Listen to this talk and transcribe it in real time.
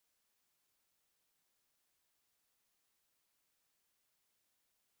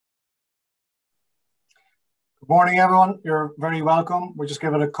Good morning, everyone. You're very welcome. We'll just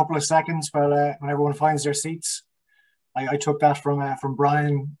give it a couple of seconds when everyone finds their seats. I took that from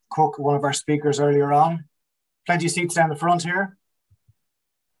Brian Cook, one of our speakers earlier on. Plenty of seats down the front here.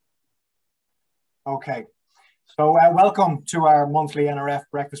 Okay, so welcome to our monthly NRF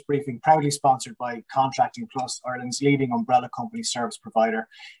breakfast briefing, proudly sponsored by Contracting Plus, Ireland's leading umbrella company service provider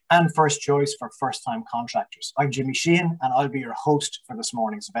and first choice for first-time contractors. I'm Jimmy Sheehan, and I'll be your host for this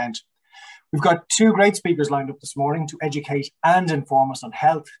morning's event. We've got two great speakers lined up this morning to educate and inform us on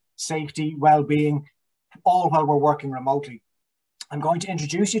health, safety, well-being, all while we're working remotely. I'm going to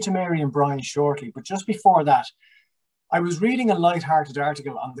introduce you to Mary and Brian shortly, but just before that, I was reading a light-hearted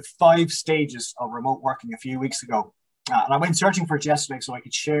article on the 5 stages of remote working a few weeks ago. And I went searching for it yesterday so I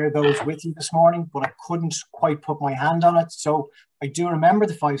could share those with you this morning, but I couldn't quite put my hand on it. So I do remember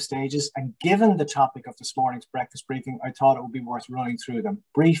the 5 stages, and given the topic of this morning's breakfast briefing, I thought it would be worth running through them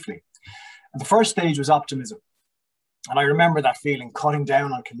briefly. And the first stage was optimism. And I remember that feeling, cutting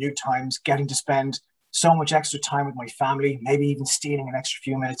down on commute times, getting to spend so much extra time with my family, maybe even stealing an extra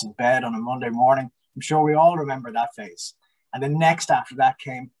few minutes in bed on a Monday morning. I'm sure we all remember that phase. And then next after that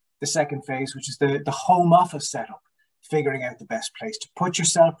came the second phase, which is the home office setup, figuring out the best place to put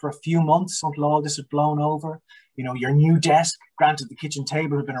yourself for a few months until all this had blown over. You know, your new desk, granted the kitchen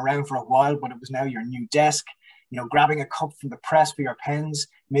table had been around for a while, but it was now your new desk. You know, grabbing a cup from the press for your pens.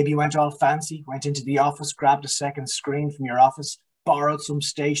 Maybe you went all fancy, went into the office, grabbed a second screen from your office, borrowed some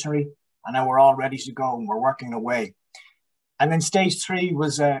stationery, and now we're all ready to go and we're working away. And then stage 3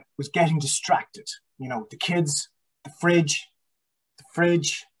 was getting distracted. You know, the kids, the fridge,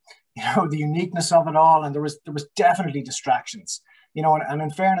 you know, the uniqueness of it all. And there was definitely distractions, you know, and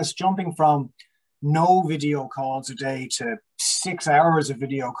in fairness, jumping from no video calls a day to 6 hours of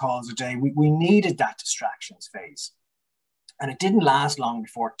video calls a day, we needed that distractions phase. And it didn't last long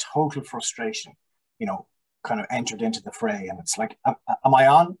before total frustration, you know, kind of entered into the fray. And it's like, am I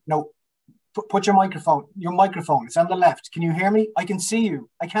on? No, put your microphone, it's on the left. Can you hear me? I can see you.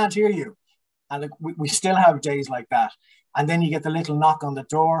 I can't hear you. And like, we still have days like that. And then you get the little knock on the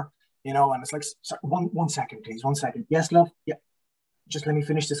door, you know, and it's like, sorry, one second, please, 1 second. Yes, love? Yeah. Just let me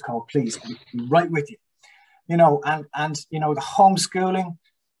finish this call, please. I'll be right with you. You know, and you know, the homeschooling,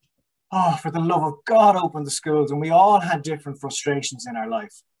 oh, for the love of God, open the schools. And we all had different frustrations in our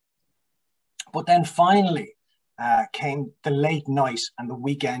life. But then finally came the late night and the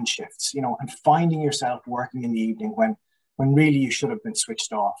weekend shifts, you know, and finding yourself working in the evening when really you should have been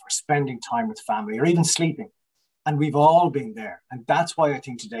switched off, or spending time with family, or even sleeping. And we've all been there. And that's why I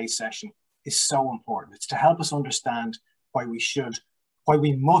think today's session is so important. It's to help us understand why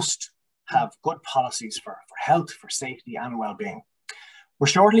we must have good policies for health, for safety and well-being. We're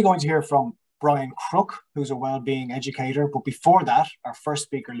shortly going to hear from Brian Crooke, who's a well-being educator. But before that, our first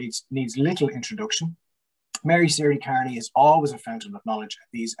speaker needs little introduction. Mary Seery-Kearney is always a fountain of knowledge at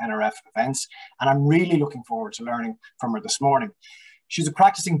these NRF events, and I'm really looking forward to learning from her this morning. She's a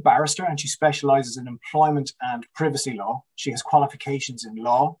practicing barrister and she specialises in employment and privacy law. She has qualifications in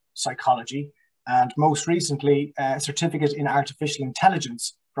law, psychology, and most recently, a certificate in artificial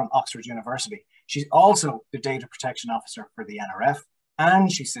intelligence from Oxford University. She's also the data protection officer for the NRF,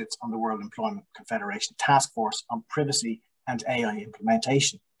 and she sits on the World Employment Confederation Task Force on Privacy and AI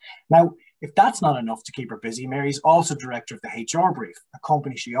Implementation. Now, if that's not enough to keep her busy, Mary's also director of the HR Brief, a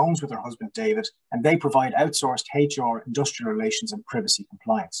company she owns with her husband, David, and they provide outsourced HR, industrial relations, and privacy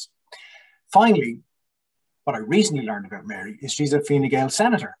compliance. Finally, what I recently learned about Mary is she's a Fine Gael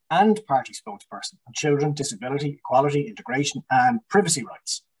senator and party spokesperson on children, disability, equality, integration, and privacy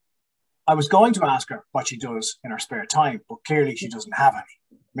rights. I was going to ask her what she does in her spare time, but clearly she doesn't have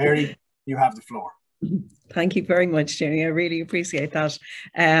any. Mary, you have the floor. Thank you very much, Jenny. I really appreciate that.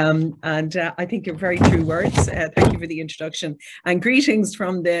 I think you're very true words. Thank you for the introduction, and greetings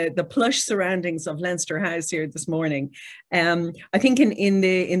from the plush surroundings of Leinster House here this morning. I think in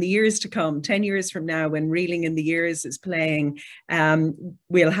the years to come, 10 years from now, when Reeling in the Years is playing,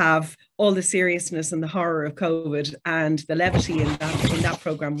 we'll have all the seriousness and the horror of COVID, and the levity in that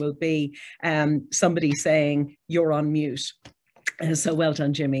programme will be somebody saying, "You're on mute." So well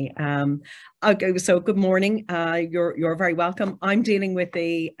done, Jimmy. Okay, so good morning. You're very welcome. I'm dealing with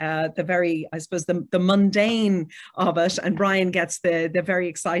the very, I suppose, the mundane of it, and Brian gets the very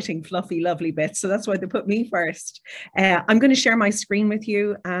exciting, fluffy, lovely bits. So that's why they put me first. I'm going to share my screen with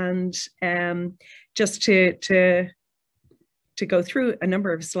you, and just to go through a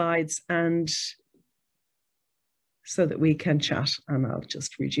number of slides, and so that we can chat, and I'll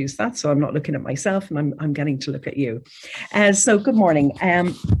just reduce that so I'm not looking at myself and I'm getting to look at you. So good morning.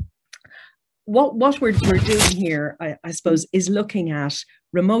 What we're doing here, I suppose, is looking at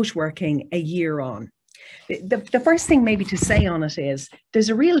remote working a year on. The first thing maybe to say on it is there's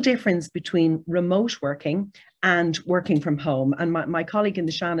a real difference between remote working and working from home. And my colleague in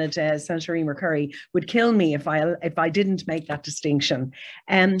the Shannon, Senator Emer Curry, would kill me if I didn't make that distinction.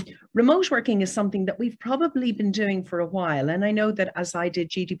 Remote working is something that we've probably been doing for a while. And I know that as I did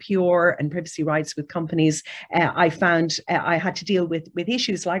GDPR and privacy rights with companies, I found I had to deal with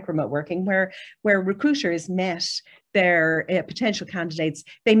issues like remote working where recruiters met their potential candidates.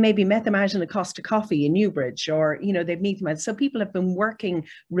 They maybe met them out in a Costa Coffee in Newbridge, or they meet them out. So people have been working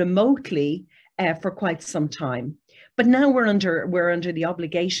remotely for quite some time, but now we're under the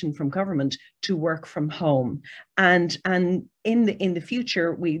obligation from government to work from home, and in the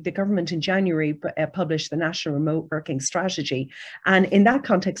future, the government in January published the National Remote Working Strategy, and in that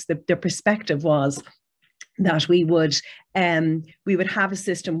context, the perspective was that we would have a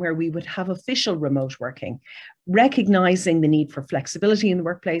system where we would have official remote working, recognizing the need for flexibility in the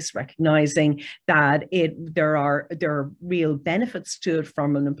workplace, recognizing that there are real benefits to it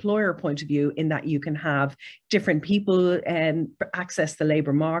from an employer point of view, in that you can have different people access the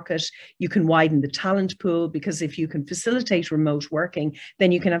labor market, you can widen the talent pool, because if you can facilitate remote working,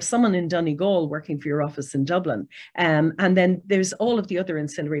 then you can have someone in Donegal working for your office in Dublin. And then there's all of the other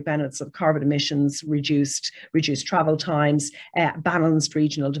ancillary benefits of carbon emissions, reduced travel times, balanced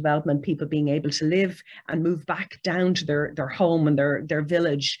regional development, people being able to live and move back down to their home and their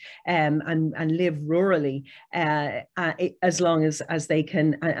village, and live rurally as long as they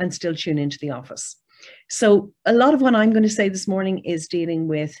can, and still tune into the office. So a lot of what I'm going to say this morning is dealing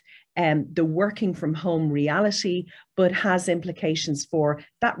with the working from home reality, but has implications for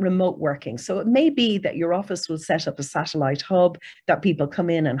that remote working. So it may be that your office will set up a satellite hub that people come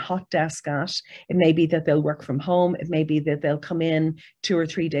in and hot desk at. It may be that they'll work from home. It may be that they'll come in 2 or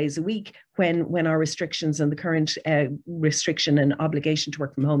 3 days a week when our restrictions and the current restriction and obligation to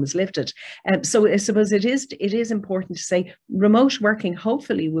work from home is lifted. So I suppose it is important to say remote working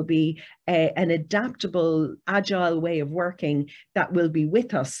hopefully will be an adaptable, agile way of working that will be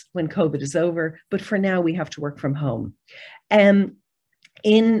with us when COVID is over. But for now, we have to work from home.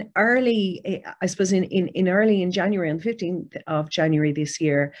 In early, I suppose in early in January, on the 15th of January this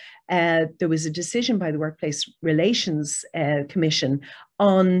year, there was a decision by the Workplace Relations Commission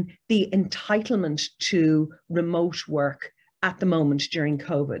on the entitlement to remote work at the moment during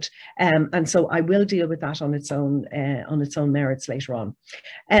COVID. And so I will deal with that on its own merits later on.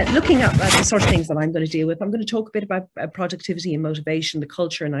 Looking at the sort of things that I'm going to deal with, I'm going to talk a bit about productivity and motivation, the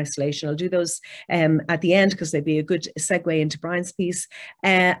culture and isolation. I'll do those at the end because they'd be a good segue into Brian's piece.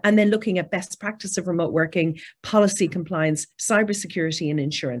 And then looking at best practice of remote working, policy compliance, cybersecurity and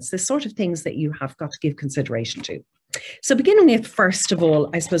insurance, the sort of things that you have got to give consideration to. So beginning with, first of all,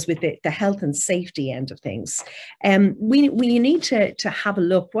 I suppose with the health and safety end of things, we need to have a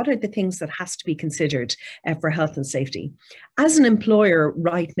look, what are the things that has to be considered for health and safety? As an employer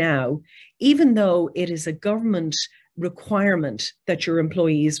right now, even though it is a government requirement that your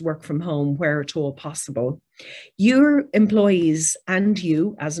employees work from home where at all possible, your employees and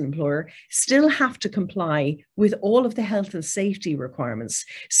you as an employer still have to comply with all of the health and safety requirements.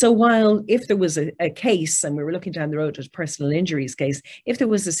 So while if there was a case, and we were looking down the road at a personal injuries case, if there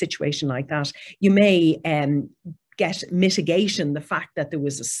was a situation like that, you may get mitigation, the fact that there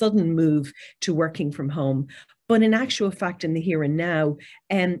was a sudden move to working from home. But in actual fact, in the here and now,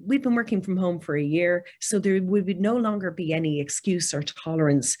 we've been working from home for a year, so there would no longer be any excuse or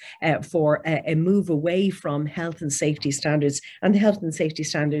tolerance for a move away from health and safety standards, and the health and safety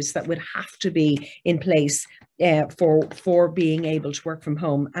standards that would have to be in place for being able to work from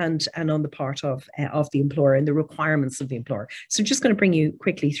home and on the part of the employer and the requirements of the employer. So I'm just going to bring you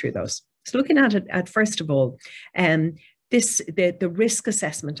quickly through those. So looking at it, first of all, the risk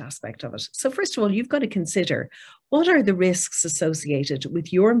assessment aspect of it. So first of all, you've got to consider what are the risks associated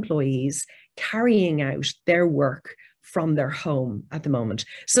with your employees carrying out their work from their home at the moment.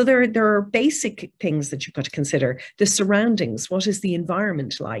 So there are basic things that you've got to consider. The surroundings, what is the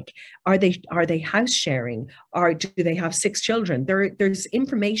environment like? Are they house sharing? Or do they have 6 children? There's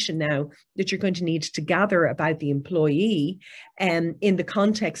information now that you're going to need to gather about the employee in the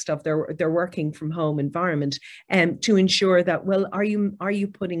context of their working from home environment, to ensure that, well, are you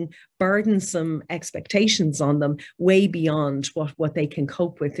putting burdensome expectations on them way beyond what they can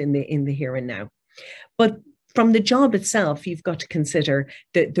cope with in the here and now? But from the job itself, you've got to consider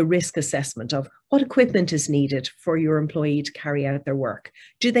the risk assessment of what equipment is needed for your employee to carry out their work.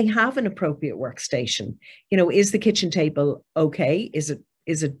 Do they have an appropriate workstation? Is the kitchen table okay? Is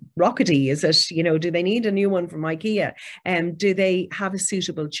rockety? Is it, you know, do they need a new one from IKEA? Do they have a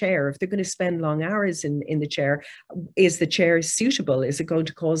suitable chair? If they're going to spend long hours in the chair, is the chair suitable? Is it going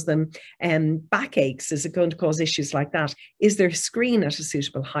to cause them backaches? Is it going to cause issues like that? Is their screen at a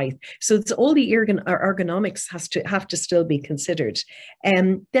suitable height? So it's all the ergonomics have to still be considered.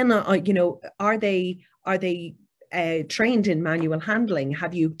 Then, you know, are they trained in manual handling?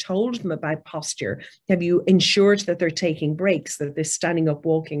 Have you told them about posture? Have you ensured that they're taking breaks, that they're standing up,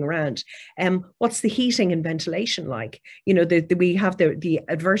 walking around? What's the heating and ventilation like? You know, we have the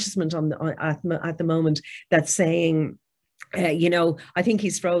advertisement at the moment that's saying, you know, I think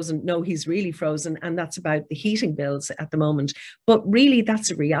he's frozen. No, he's really frozen. And that's about the heating bills at the moment. But really, that's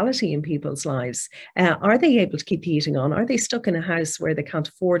a reality in people's lives. Are they able to keep the heating on? Are they stuck in a house where they can't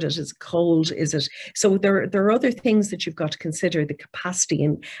afford it? Is it cold? Is it? So there are other things that you've got to consider: the capacity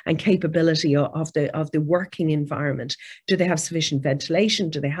and capability of the working environment. Do they have sufficient ventilation?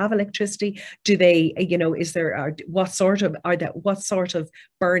 Do they have electricity? Do they, you know, what sort of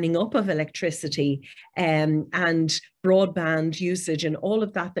burning up of electricity and broadband usage and all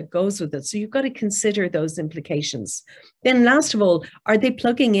of that goes with it. So you've got to consider those implications. Then last of all, are they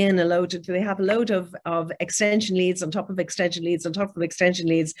plugging in do they have a load of extension leads on top of extension leads on top of extension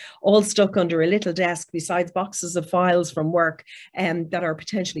leads, all stuck under a little desk besides boxes of files from work that are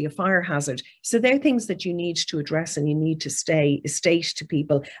potentially a fire hazard? So they're things that you need to address, and you need to state to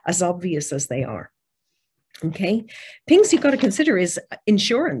people, as obvious as they are. Okay, things you've got to consider is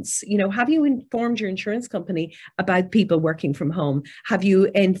insurance. You know, have you informed your insurance company about people working from home? Have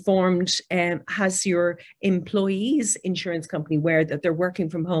you informed, has your employees' insurance company aware that they're working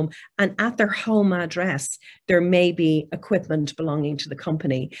from home, and at their home address, there may be equipment belonging to the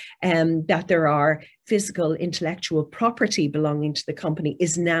company, and that there are physical intellectual property belonging to the company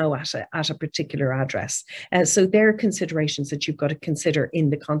is now at a particular address. So there are considerations that you've got to consider in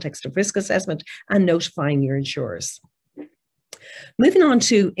the context of risk assessment and notifying your insurers. Moving on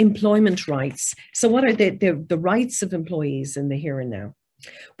to employment rights. So what are the rights of employees in the here and now?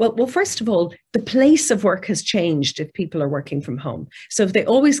 Well, first of all, the place of work has changed if people are working from home. So if they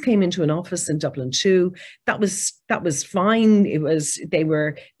always came into an office in Dublin 2, that was fine.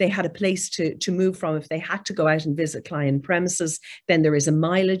 They had a place to move from. If they had to go out and visit client premises, then there is a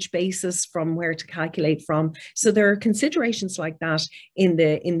mileage basis from where to calculate from. So there are considerations like that in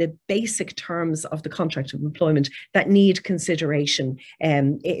the basic terms of the contract of employment that need consideration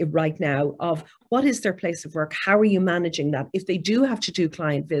right now of what is their place of work? How are you managing that? If they do have to do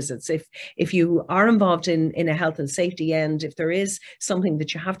client visits, if you are involved in a health and safety end, if there is something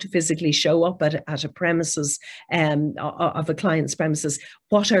that you have to physically show up at a premises of a client's premises,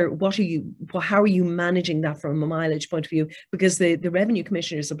 how are you managing that from a mileage point of view? Because the Revenue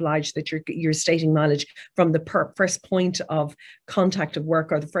Commissioner is obliged that you're stating mileage from the first point of contact of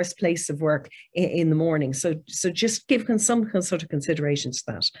work or the first place of work in the morning. So just give some sort of consideration to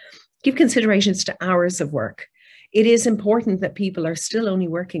that. Give considerations to hours of work. It is important that people are still only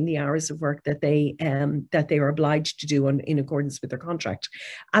working the hours of work that they are obliged to do in accordance with their contract.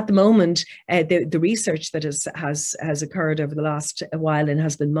 At the moment, the research that has occurred over the last while and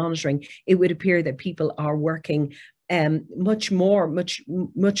has been monitoring, it would appear that people are working much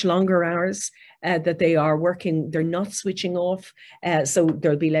longer hours, that they are working, they're not switching off. So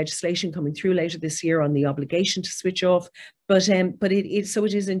there'll be legislation coming through later this year on the obligation to switch off. But it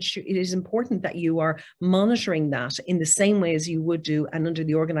is important that you are monitoring that in the same way as you would do, and under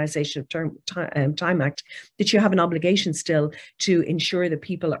the Organisation of Time Act, that you have an obligation still to ensure that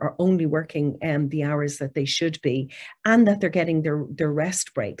people are only working the hours that they should be, and that they're getting their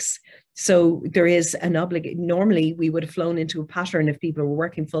rest breaks. So there is an obligation. Normally, we would have flown into a pattern if people were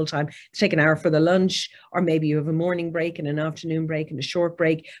working full time to take an hour for the lunch, or maybe you have a morning break and an afternoon break and a short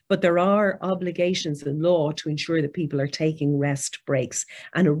break. But there are obligations in law to ensure that people are taking rest breaks.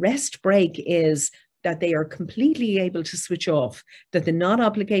 And a rest break is that they are completely able to switch off, that they're not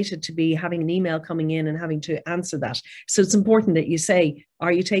obligated to be having an email coming in and having to answer that. So it's important that you say,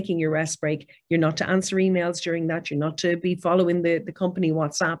 are you taking your rest break? You're not to answer emails during that. You're not to be following the company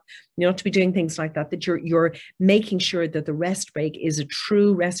WhatsApp. You're not to be doing things like that, that you're making sure that the rest break is a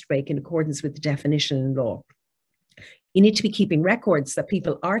true rest break in accordance with the definition in law. You need to be keeping records that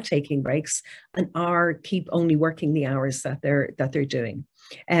people are taking breaks and keep only working the hours that they're doing.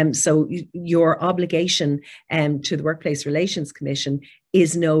 So your obligation to the Workplace Relations Commission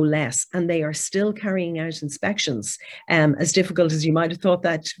is no less, and they are still carrying out inspections. As difficult as you might have thought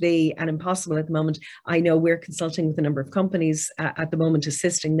that to be, and impossible at the moment, I know we're consulting with a number of companies at the moment,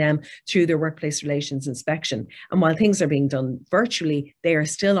 assisting them through their workplace relations inspection. And while things are being done virtually, they are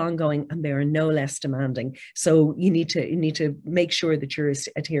still ongoing and they are no less demanding. So you need to make sure that you're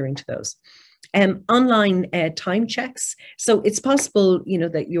adhering to those. Online time checks. So it's possible,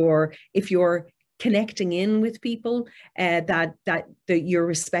 that if you're connecting in with people, that you're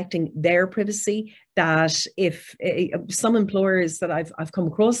respecting their privacy. That if some employers that I've come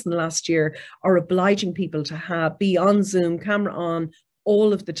across in the last year are obliging people to be on Zoom, camera on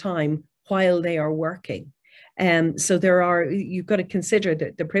all of the time while they are working. So you've got to consider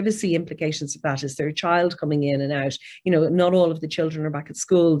the privacy implications of that. Is there a child coming in and out? Not all of the children are back at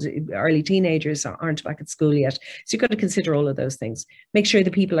school. Early teenagers aren't back at school yet. So you've got to consider all of those things. Make sure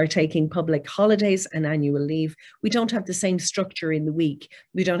that people are taking public holidays and annual leave. We don't have the same structure in the week.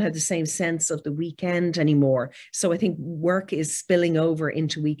 We don't have the same sense of the weekend anymore. So I think work is spilling over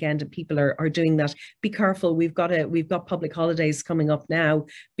into weekend, and people are doing that. Be careful. We've got public holidays coming up now.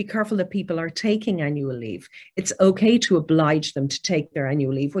 Be careful that people are taking annual leave. It's okay to oblige them to take their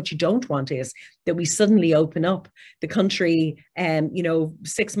annual leave. What you don't want is that we suddenly open up the country,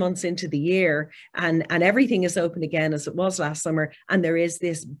 6 months into the year, and everything is open again as it was last summer, and there is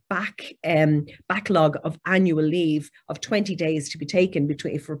this backlog of annual leave of 20 days to be taken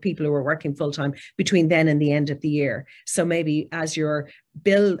for people who are working full time between then and the end of the year. So maybe as your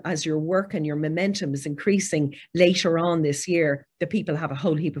work and your momentum is increasing later on this year, the people have a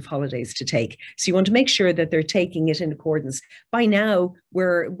whole heap of holidays to take. So you want to make sure that they're taking it in accordance. By now,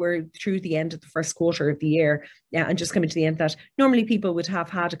 we're through the end of the first quarter of the year, and just coming to the end of that. Normally people would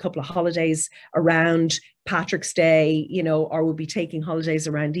have had a couple of holidays around Patrick's Day, or would be taking holidays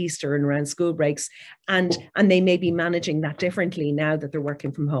around Easter and around school breaks, and they may be managing that differently now that they're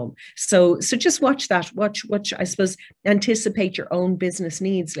working from home. So just watch that. Watch, I suppose, anticipate your own business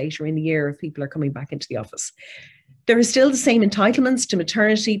needs later in the year if people are coming back into the office. There are still the same entitlements to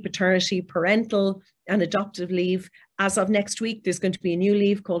maternity, paternity, parental, and adoptive leave. As of next week, there's going to be a new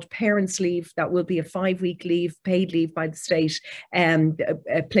leave called Parents' Leave. That will be a 5-week leave, paid leave by the state,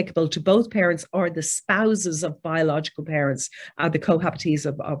 applicable to both parents or the spouses of biological parents, the cohabitees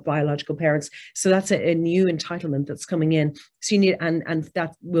of biological parents. So that's a new entitlement that's coming in. So you need, and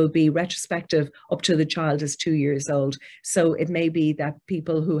that will be retrospective up to the child is 2 years old. So it may be that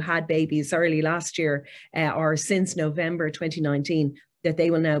people who had babies early last year or since November 2019, that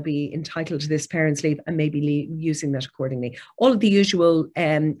they will now be entitled to this parents' leave and maybe using that accordingly. All of the usual,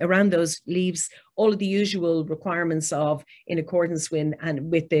 around those leaves, all of the usual requirements in accordance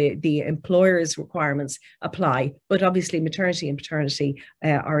with the employer's requirements apply. But obviously maternity and paternity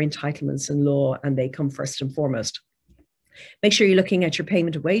are entitlements in law, and they come first and foremost. Make sure you're looking at your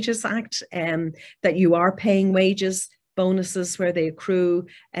Payment of Wages Act, that you are paying wages, bonuses where they accrue,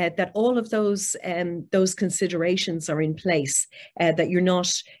 that all of those considerations are in place, that you're not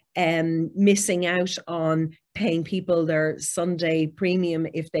missing out on paying people their Sunday premium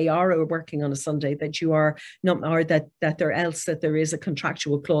if they are working on a Sunday, that you are not, or that there is a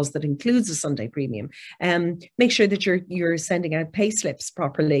contractual clause that includes a Sunday premium. Make sure that you're sending out pay slips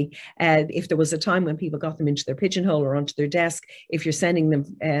properly. If there was a time when people got them into their pigeonhole or onto their desk, if you're sending them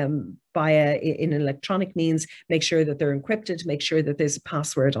in an electronic means, make sure that they're encrypted, make sure that there's a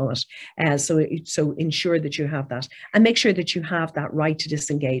password on it. So ensure that you have that, and make sure that you have that right to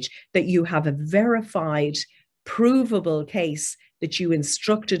disengage, that you have a verified, provable case that you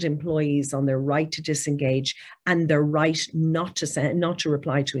instructed employees on their right to disengage and their right not to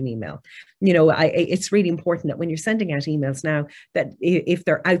reply to an email. It's really important that when you're sending out emails now, that if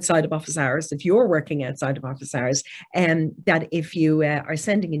they're outside of office hours, if you're working outside of office hours, that if you are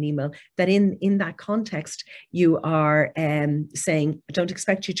sending an email, that in that context, you are saying, I don't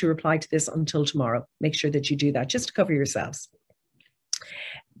expect you to reply to this until tomorrow. Make sure that you do that just to cover yourselves.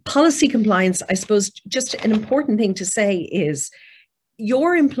 Policy compliance, I suppose, just an important thing to say is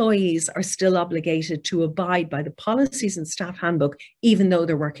your employees are still obligated to abide by the policies and staff handbook, even though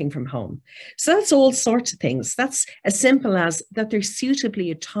they're working from home. So that's all sorts of things. That's as simple as that they're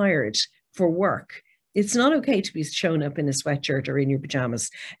suitably attired for work. It's not okay to be shown up in a sweatshirt or in your pajamas.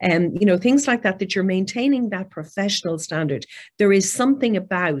 Things like that, that you're maintaining that professional standard. There is something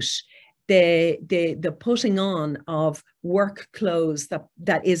about the putting on of work clothes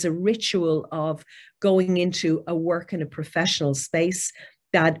that is a ritual of going into a work in a professional space.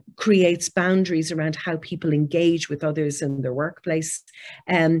 that creates boundaries around how people engage with others in their workplace,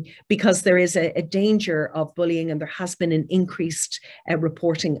 because there is a danger of bullying, and there has been an increased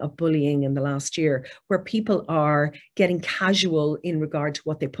reporting of bullying in the last year, where people are getting casual in regard to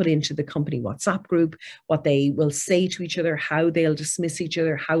what they put into the company WhatsApp group, what they will say to each other, how they'll dismiss each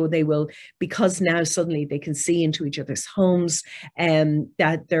other, how they will, because now suddenly they can see into each other's homes,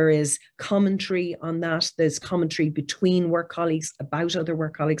 that there is commentary on that. There's commentary between work colleagues about other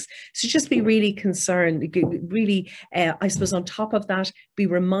work colleagues. So just be really concerned, really, I suppose on top of that, be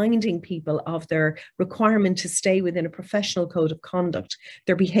reminding people of their requirement to stay within a professional code of conduct.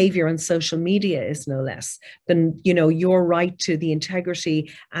 Their behavior on social media is no less than, you know, your right to the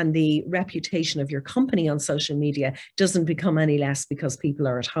integrity and the reputation of your company on social media doesn't become any less because people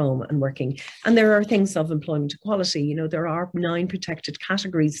are at home and working. And there are things of employment equality. You know, there are 9 protected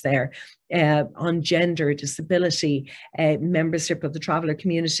categories there on gender, disability, membership of the traveller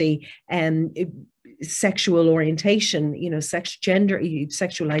community, sexual orientation, you know, gender,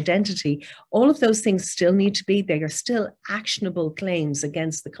 sexual identity. All of those things still need to be, they are still actionable claims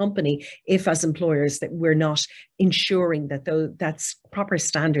against the company if, as employers, that we're not ensuring that that's proper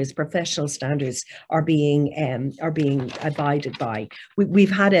standards, professional standards are being abided by.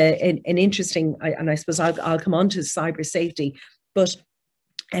 We've had an interesting, and I suppose I'll come on to cyber safety, but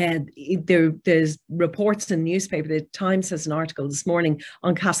there's reports in the newspaper. The Times has an article this morning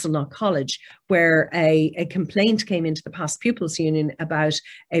on Castleknock College, where a complaint came into the Past Pupils Union about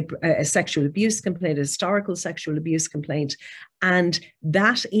a sexual abuse complaint, a historical sexual abuse complaint. And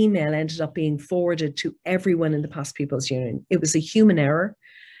that email ended up being forwarded to everyone in the Past Pupils Union. It was a human error.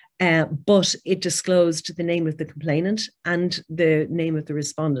 But it disclosed the name of the complainant and the name of the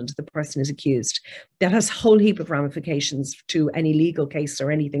respondent, the person is accused. That has a whole heap of ramifications to any legal case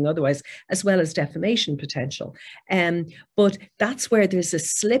or anything otherwise, as well as defamation potential. But that's where there's a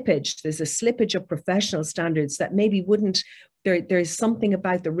slippage of professional standards that maybe wouldn't. There's something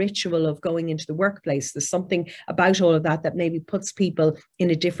about the ritual of going into the workplace. There's something about all of that that maybe puts people in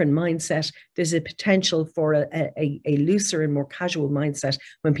a different mindset. There's a potential for a looser and more casual mindset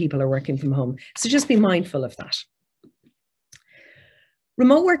when people are working from home. So just be mindful of that.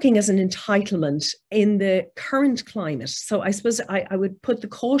 Remote working is an entitlement in the current climate. So I suppose I would put the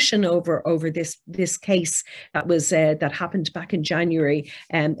caution over this case that was that happened back in January,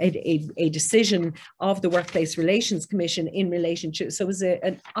 a decision of the Workplace Relations Commission in relation to, so it was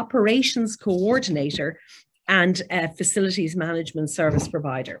an operations coordinator and a facilities management service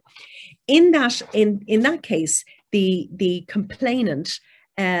provider. In that case, the complainant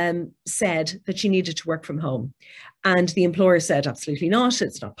said that she needed to work from home. And the employer said, absolutely not,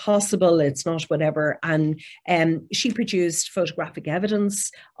 it's not possible, it's not whatever. And she produced photographic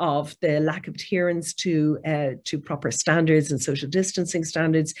evidence of the lack of adherence to proper standards and social distancing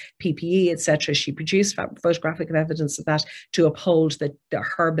standards, PPE, etc. She produced photographic evidence of that to uphold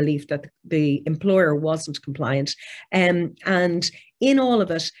her belief that the employer wasn't compliant. And in all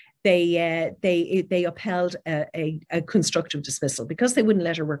of it, they upheld a constructive dismissal. Because they wouldn't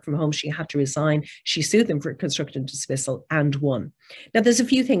let her work from home, she had to resign. She sued them for constructive dismissal and won. Now, there's a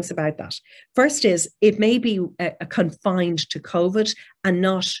few things about that. First is, it may be confined to COVID and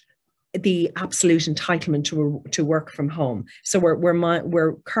not the absolute entitlement to work from home. So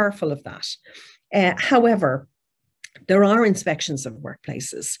we're careful of that. However, there are inspections of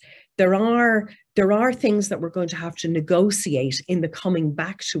workplaces. There are things that we're going to have to negotiate in the coming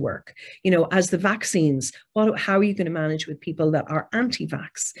back to work. You know, as the vaccines, how are you going to manage with people that are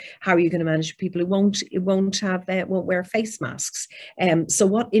anti-vax? How are you going to manage with people who won't wear face masks? So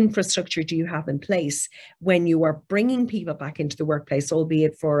what infrastructure do you have in place when you are bringing people back into the workplace,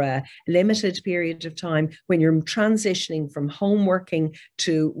 albeit for a limited period of time, when you're transitioning from home working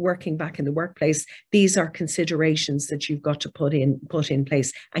to working back in the workplace? These are considerations that you've got to put in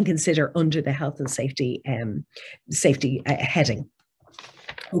place and consider under the health and safety heading.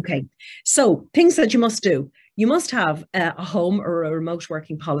 Okay, so things that you must do. You must have a home or a remote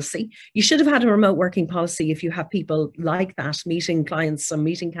working policy. You should have had a remote working policy if you have people like that, meeting clients and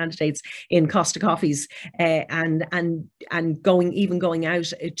meeting candidates in Costa Coffees and going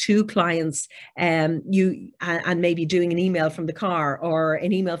out to clients, and maybe doing an email from the car or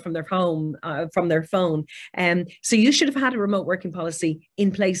an email from their home, from their phone. So you should have had a remote working policy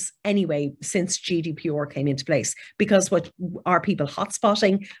in place anyway since GDPR came into place. Because what are people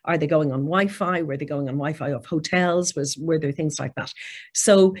hotspotting? Are they going on Wi-Fi? Were they going on Wi-Fi of hotels? Were there things like that?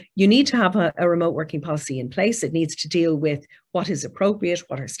 So you need to have a remote working policy in place. It needs to deal with what is appropriate,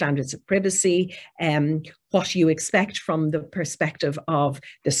 what are standards of privacy, what you expect from the perspective of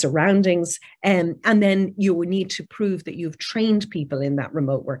the surroundings. And then you will need to prove that you've trained people in that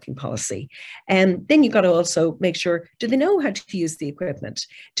remote working policy. And then you've got to also make sure, do they know how to use the equipment?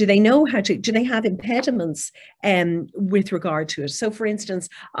 Do they know how to, do they have impediments with regard to it? So for instance,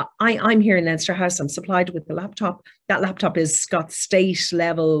 I'm here in Leinster House, I'm supplied with the laptop. That laptop has got state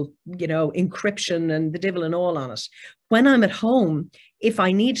level, encryption and the devil and all on it. When I'm at home, if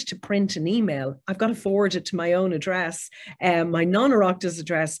I need to print an email, I've got to forward it to my own address, my non-Oireachtas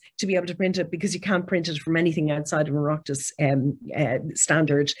address, to be able to print it, because you can't print it from anything outside of Oireachtas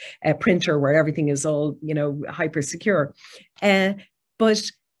standard printer where everything is all, hyper secure.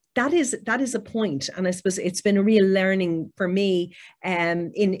 But that is a point. And I suppose it's been a real learning for me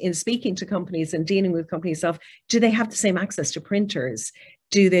in speaking to companies and dealing with companies of, do they have the same access to printers?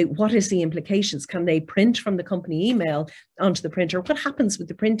 What is the implications? Can they print from the company email onto the printer? What happens with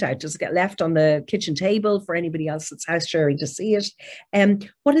the printout? Does it get left on the kitchen table for anybody else that's house sharing to see it?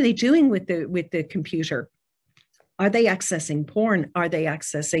 What are they doing with the computer? Are they accessing porn? Are they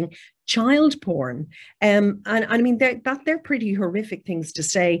accessing child porn? And I mean, they're pretty horrific things to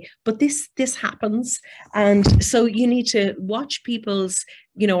say, but this happens. And so you need to watch people's,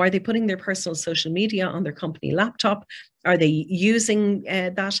 are they putting their personal social media on their company laptop? Are they using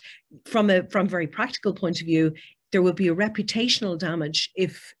that from a very practical point of view? There will be a reputational damage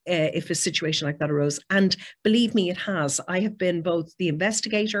if a situation like that arose. And believe me, it has. I have been both the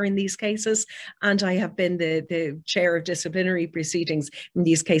investigator in these cases, and I have been the chair of disciplinary proceedings in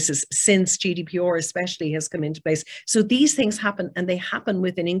these cases since GDPR especially has come into place. So these things happen, and they happen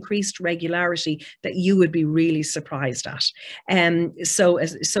with an increased regularity that you would be really surprised at. So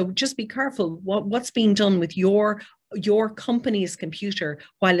just be careful what's being done with your company's computer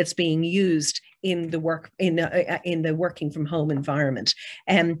while it's being used in the working from home environment.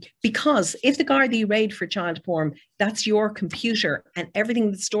 Because if the Gardaí raid for child porn, that's your computer and everything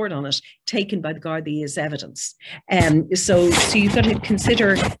that's stored on it taken by the Gardaí is evidence. So you've got to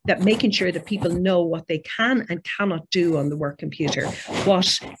consider that, making sure that people know what they can and cannot do on the work computer,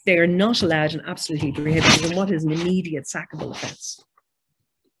 what they are not allowed and absolutely prohibited, and what is an immediate sackable offence.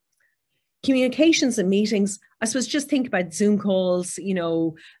 Communications and meetings, I suppose, just think about Zoom calls,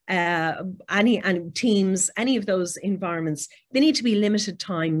 any Teams, any of those environments. They need to be limited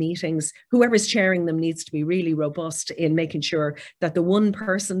time meetings. Whoever's chairing them needs to be really robust in making sure that the one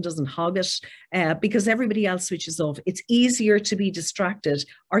person doesn't hog it, because everybody else switches off. It's easier to be distracted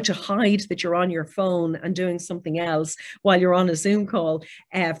or to hide that you're on your phone and doing something else while you're on a Zoom call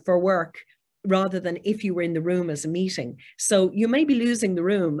for work, rather than if you were in the room as a meeting. So you may be losing the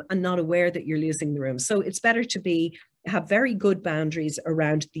room and not aware that you're losing the room. So it's better to have very good boundaries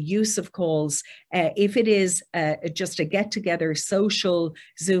around the use of calls. If it is just a get-together social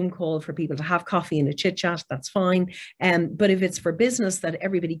Zoom call for people to have coffee and a chit-chat, that's fine. But if it's for business, that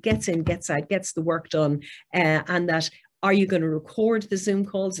everybody gets in, gets out, gets the work done, and that, are you going to record the Zoom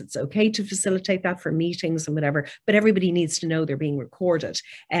calls? It's okay to facilitate that for meetings and whatever, but everybody needs to know they're being recorded.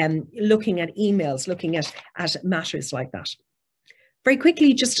 Looking at emails, looking at matters like that. Very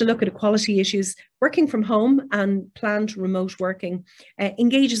quickly, just to look at equality issues, working from home and planned remote working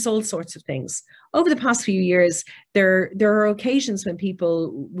engages all sorts of things. Over the past few years, there are occasions when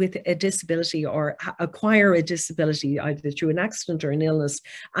people with a disability or acquire a disability either through an accident or an illness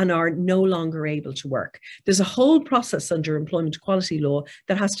and are no longer able to work. There's a whole process under employment equality law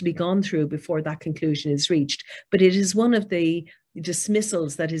that has to be gone through before that conclusion is reached. But it is one of the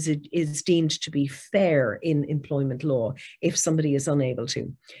dismissals that is deemed to be fair in employment law if somebody is unable to.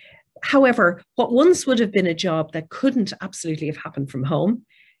 However, what once would have been a job that couldn't absolutely have happened from home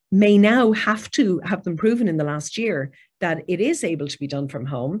may now have to have been proven in the last year that it is able to be done from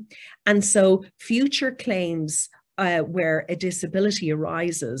home. And so future claims where a disability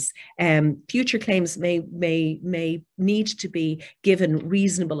arises, future claims may need to be given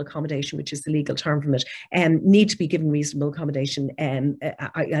reasonable accommodation, which is the legal term from it, need to be given reasonable accommodation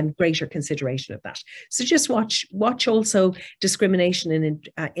and greater consideration of that. So just watch also discrimination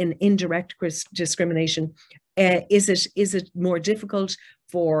in indirect discrimination. Is it more difficult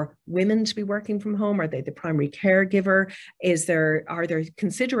for women to be working from home? Are they the primary caregiver? Are there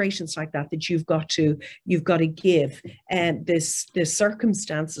considerations like that you've got to give? And the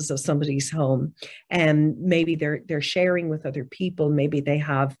circumstances of somebody's home, and maybe they're sharing with other people. Maybe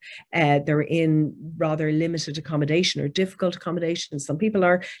they're in rather limited accommodation or difficult accommodation. Some people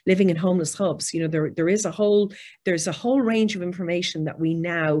are living in homeless hubs. There's a whole range of information that we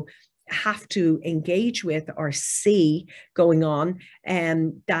now have to engage with or see going on,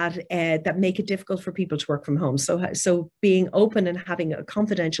 that make it difficult for people to work from home. So being open and having a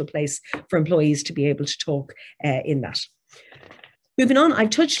confidential place for employees to be able to talk in that. Moving on, I've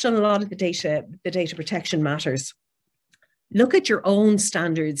touched on a lot of the data protection matters. Look at your own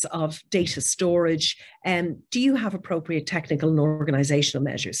standards of data storage. Do you have appropriate technical and organizational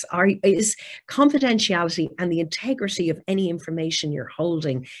measures? Is confidentiality and the integrity of any information you're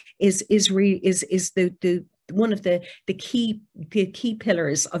holding is the one of the key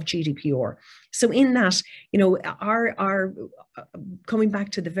pillars of GDPR. So in that, you know, our coming back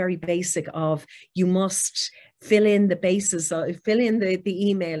to the very basic of, you must fill in the basis of, fill in the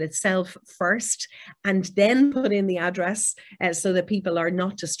email itself first, and then put in the address so that people are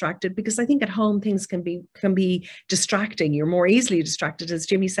not distracted. Because I think at home things can be distracting. You're more easily distracted, as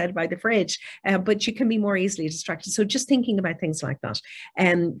Jimmy said, by the fridge, but you can be more easily distracted. So just thinking about things like that,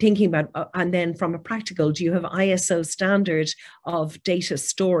 and thinking about, and then from a practical, do you have ISO standard of data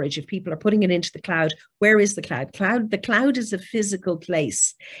storage? If people are putting it into the cloud, where is the cloud? The cloud is a physical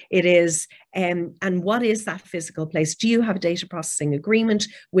place. It is, and what is that physical place? Do you have a data processing agreement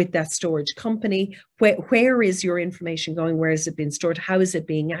with that storage company? Where is your information going? Where has it been stored? How is it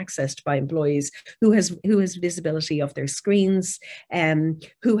being accessed by employees? Who has visibility of their screens? Is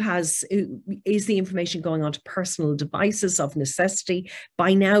the information going onto personal devices of necessity?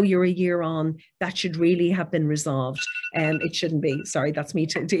 By now, you're a year on. That should really have been resolved. It shouldn't be. Sorry, that's me.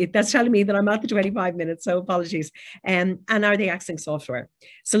 That's telling me that I'm at the 25 minutes. So apologies. And are they accessing software?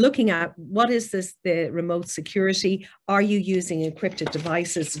 So looking at what is this, the remote security? Are you using encrypted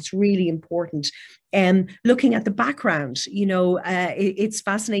devices? It's really important. Looking at the background, you know, it's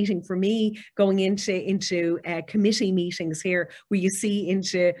fascinating for me going into committee meetings here, where you see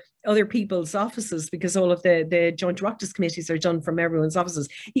into other people's offices, because all of the joint directors committees are done from everyone's offices.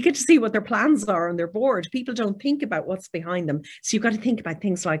 You get to see what their plans are on their board. People don't think about what's behind them. So you've got to think about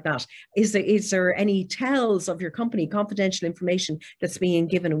things like that. Is there any tells of your company, confidential information that's being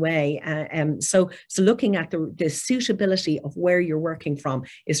given away? So looking at the suitability of where you're working from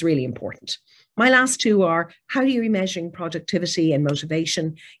is really important. My last two are, how are you measuring productivity and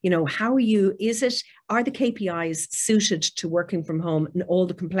motivation? You know, how are you, are the KPIs suited to working from home and all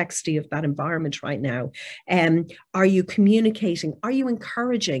the complexity of that environment right now? Are you communicating? Are you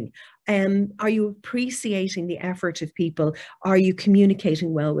encouraging? Are you appreciating the effort of people? Are you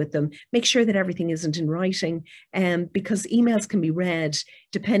communicating well with them? Make sure that everything isn't in writing, because emails can be read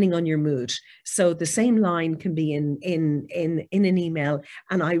depending on your mood. So the same line can be in an email,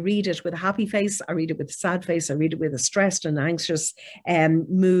 and I read it with a happy face, I read it with a sad face, I read it with a stressed and anxious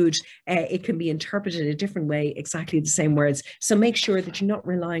mood. It can be interpreted a different way, exactly the same words. So make sure that you're not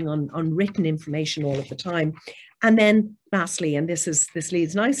relying on written information all of the time. And then lastly, and this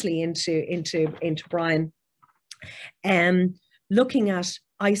leads nicely into Brian, looking at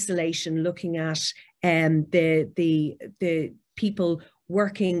isolation, looking at the people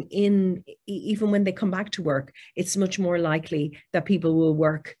working in, even when they come back to work, it's much more likely that people will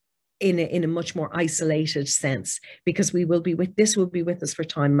work in a much more isolated sense, because this will be with us for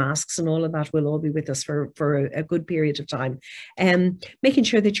time. Masks and all of that will all be with us for a good period of time. Making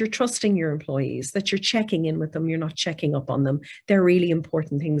sure that you're trusting your employees, that you're checking in with them, you're not checking up on them. They're really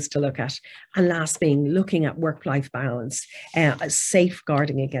important things to look at. And last being looking at work-life balance,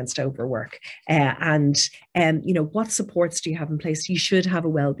 safeguarding against overwork, and you know, what supports do you have in place? You should have a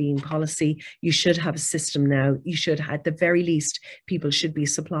wellbeing policy. You should have a system now. You should, at the very least, people should be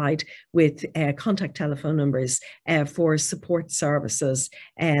supplied with contact telephone numbers for support services.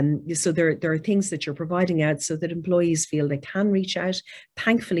 So there are things that you're providing out so that employees feel they can reach out.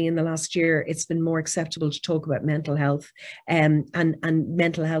 Thankfully, in the last year, it's been more acceptable to talk about mental health, and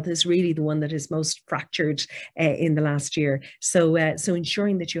mental health is really the one that is most fractured in the last year. So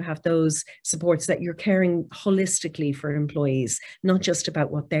ensuring that you have those supports, that you're caring holistically for employees, not just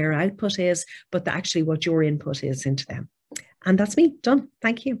about what their output is, but actually what your input is into them. And that's me, done.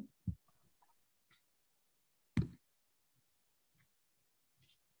 Thank you.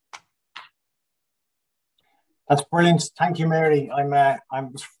 That's brilliant. Thank you, Mary.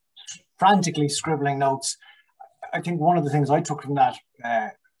 I'm frantically scribbling notes. I think one of the things I took from that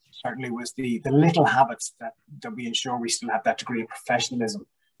certainly was the little habits that we ensure we still have that degree of professionalism.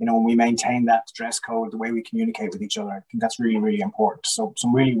 You know, when we maintain that dress code, the way we communicate with each other, I think that's really, really important. So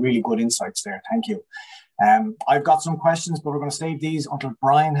some really, really good insights there. Thank you. I've got some questions, but we're going to save these until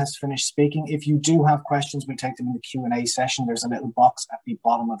Brian has finished speaking. If you do have questions, we'll take them in the Q&A session. There's a little box at the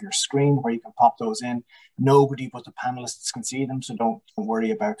bottom of your screen where you can pop those in. Nobody but the panelists can see them, so don't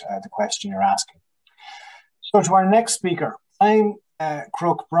worry about the question you're asking. So to our next speaker, Brian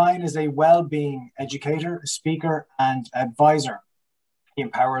Crooke. Brian is a well-being educator, speaker, and advisor. He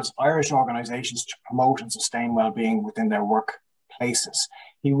empowers Irish organisations to promote and sustain well-being within their workplaces.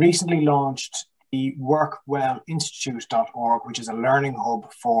 He recently launched the workwellinstitute.org, which is a learning hub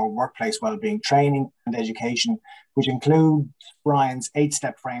for workplace wellbeing training and education, which includes Brian's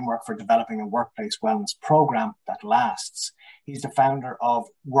 8-step framework for developing a workplace wellness program that lasts. He's the founder of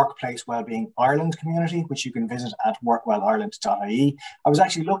Workplace Wellbeing Ireland community, which you can visit at workwellireland.ie. I was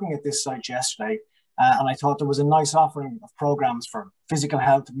actually looking at this site yesterday, and I thought there was a nice offering of programs for physical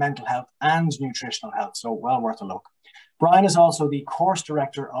health, mental health, and nutritional health, so well worth a look. Brian is also the course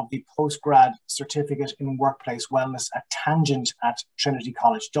director of the postgrad certificate in workplace wellness at Tangent at Trinity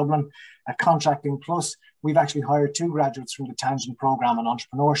College Dublin. At Contracting Plus, we've actually hired 2 graduates from the Tangent program on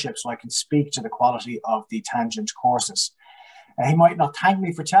entrepreneurship, so I can speak to the quality of the Tangent courses. He might not thank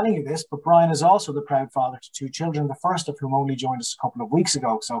me for telling you this, but Brian is also the proud father to 2 children, the first of whom only joined us a couple of weeks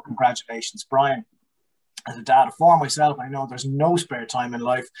ago, so congratulations, Brian. As a dad of 4 myself, I know there's no spare time in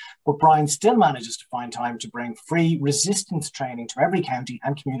life, but Brian still manages to find time to bring free resistance training to every county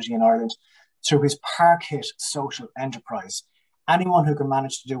and community in Ireland through his Park-Hit social enterprise. Anyone who can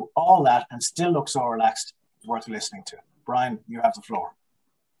manage to do all that and still look so relaxed is worth listening to. Brian, you have the floor.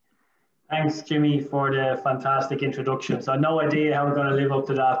 Thanks, Jimmy, for the fantastic introduction. So no idea how we're going to live up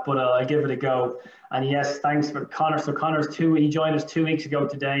to that, but I'll give it a go. And yes, thanks for Connor. So Connor's he joined us 2 weeks ago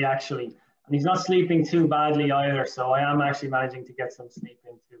today, actually. And he's not sleeping too badly either, so I am actually managing to get some sleep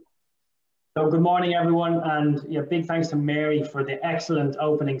in too. So good morning, everyone, and big thanks to Mary for the excellent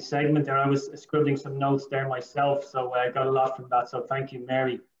opening segment there. I was scribbling some notes there myself, so I got a lot from that, so thank you,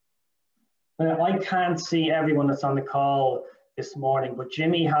 Mary. I can't see everyone that's on the call this morning, but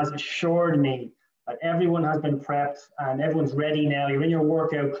Jimmy has assured me that everyone has been prepped and everyone's ready now. You're in your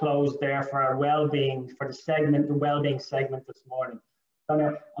workout clothes there for our well-being, for the well-being segment this morning.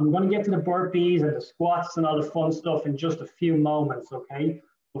 I'm going to get to the burpees and the squats and all the fun stuff in just a few moments, okay?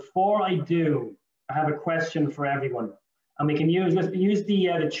 Before I do, I have a question for everyone. And we can use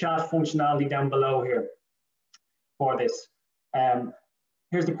the chat functionality down below here for this.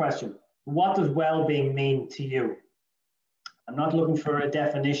 Here's the question. What does well-being mean to you? I'm not looking for a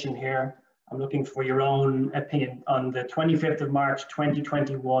definition here. I'm looking for your own opinion. On the 25th of March,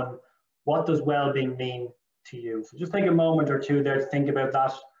 2021, what does well-being mean to you? So just take a moment or two there to think about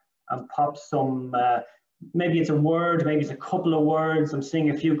that and pop some, maybe it's a word, maybe it's a couple of words. I'm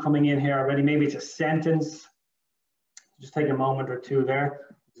seeing a few coming in here already. Maybe it's a sentence. Just take a moment or two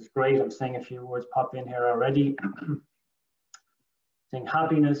there. This is great. I'm seeing a few words pop in here already. Saying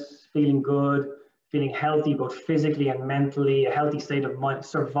happiness, feeling good, feeling healthy, both physically and mentally, a healthy state of mind,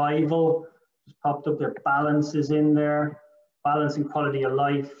 survival, just popped up there, balance is in there, balance and quality of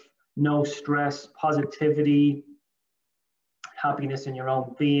life, no stress, positivity, happiness in your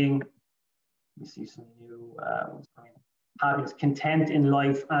own being. Let me see some new happiness, content in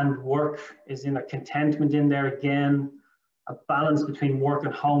life and work is in a contentment in there again. A balance between work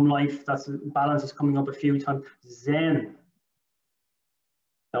and home life, that's balance is coming up a few times. Zen.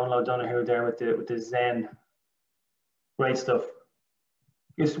 Download Donahue there with the Zen. Great stuff.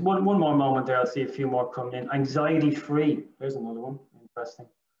 Just one more moment there. I'll see a few more come in. Anxiety free. There's another one. Interesting.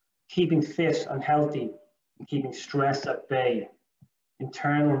 Keeping fit and healthy and keeping stress at bay.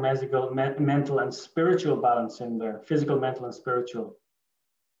 Internal, mental and spiritual balance in there. Physical, mental and spiritual.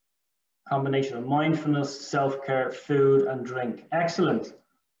 Combination of mindfulness, self-care, food and drink. Excellent.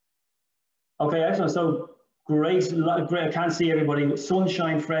 Okay, excellent. So great. I can't see everybody.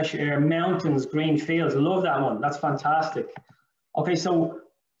 Sunshine, fresh air, mountains, green fields. I love that one. That's fantastic. Okay, so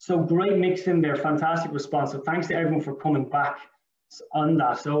great mix in there. Fantastic response. So thanks to everyone for coming back on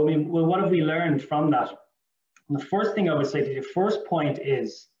that. So I mean, well, what have we learned from that? And the first thing I would say to you, first point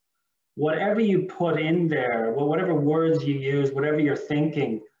is, whatever you put in there, whatever words you use, whatever you're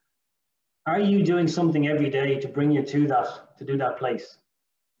thinking, are you doing something every day to bring you to that place?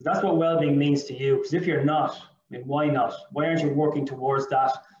 That's what well-being means to you. Because if you're not, I mean, why not? Why aren't you working towards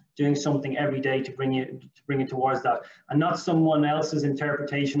that, doing something every day to bring you towards that, and not someone else's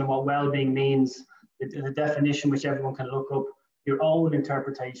interpretation of what well-being means, the definition which everyone can look up, your own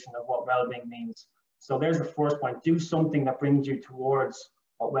interpretation of what well-being means. So there's the first point. Do something that brings you towards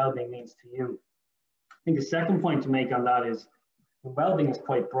what well-being means to you. I think the second point to make on that is well-being is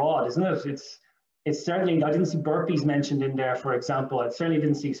quite broad, isn't it? It's certainly, I didn't see burpees mentioned in there, for example. I certainly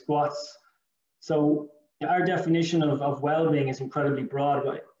didn't see squats. So our definition of well-being is incredibly broad,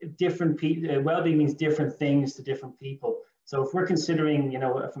 but well-being means different things to different people. So if we're considering,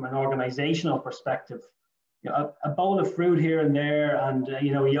 from an organizational perspective, a bowl of fruit here and there, and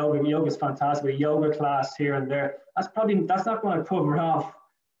yoga's fantastic. A yoga class here and there. That's not going to cover off,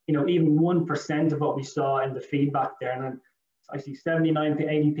 even 1% of what we saw in the feedback there. And I see 79 to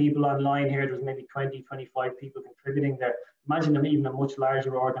 80 people online here. There's maybe 20, 25 people contributing there. Imagine them even a much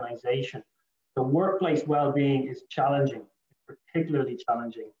larger organization. The workplace well-being is challenging, particularly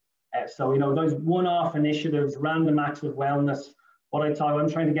challenging. So those one-off initiatives, random acts of wellness. I'm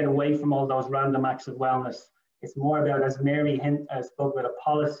trying to get away from all those random acts of wellness. It's more about, as Mary spoke about, a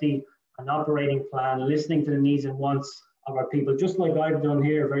policy, an operating plan, listening to the needs and wants of our people, just like I've done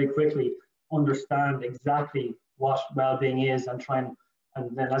here very quickly, understand exactly what well-being is and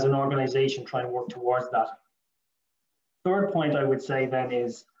then as an organization, try and work towards that. Third point I would say then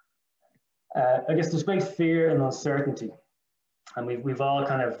is, I guess there's great fear and uncertainty. And we've all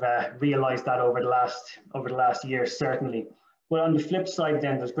kind of realized that over the last year, certainly. But on the flip side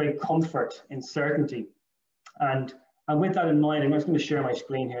then, there's great comfort in certainty. And with that in mind, I'm just going to share my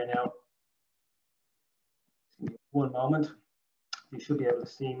screen here now. One moment. You should be able to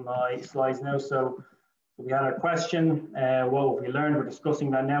see my slides now. So we had a question, what have we learned? We're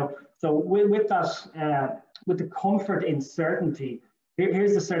discussing that now. So with that, with the comfort in certainty,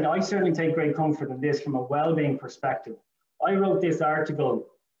 here's the certainty. I certainly take great comfort in this from a well-being perspective. I wrote this article,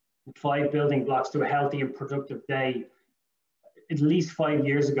 5 building blocks to a healthy and productive day, at least 5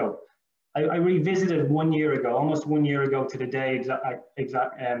 years ago. I revisited 1 year ago, almost 1 year ago to the day,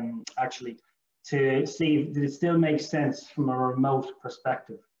 actually, to see did it still make sense from a remote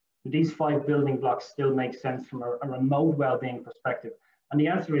perspective. Do these 5 building blocks still make sense from a remote well-being perspective? And the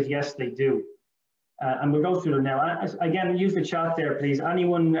answer is yes, they do. And we'll go through them now. Again, use the chat there, please.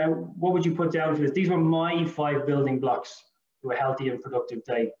 Anyone, what would you put down for this? These were my 5 building blocks to a healthy and productive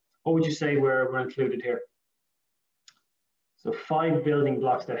day. What would you say were included here? So 5 building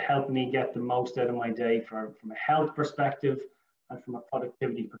blocks that help me get the most out of my day from a health perspective and from a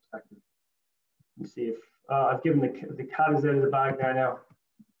productivity perspective. Let me see if, I've given the cat is out of the bag there now.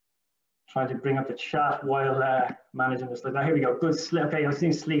 Trying to bring up the chat while managing this. Like, here we go. Good sleep. Okay, I'm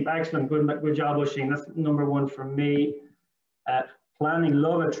seeing sleep. Excellent. Good job, Oisin. That's number 1 for me. Planning,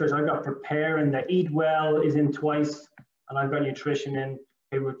 love it, Trish. I got preparing. The eat well is in twice, and I've got nutrition in.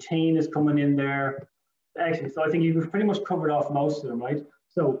 A routine is coming in there. Excellent. So I think you've pretty much covered off most of them, right?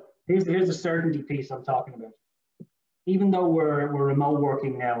 So here's the certainty piece I'm talking about. Even though we're remote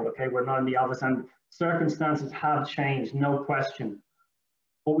working now, okay, we're not in the office, and circumstances have changed, no question.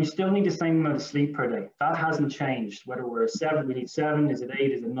 But we still need the same amount of sleep per day. That hasn't changed. Whether we're 7, we need 7, is it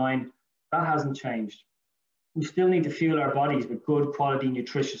 8, is it 9? That hasn't changed. We still need to fuel our bodies with good quality,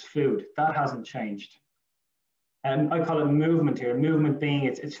 nutritious food. That hasn't changed. And I call it movement here. Movement being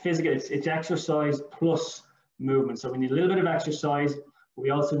it's physical, it's exercise plus movement. So we need a little bit of exercise, but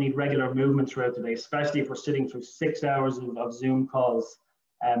we also need regular movement throughout the day, especially if we're sitting through 6 hours of Zoom calls.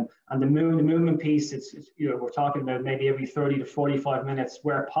 And the movement piece, it's we're talking about maybe every 30 to 45 minutes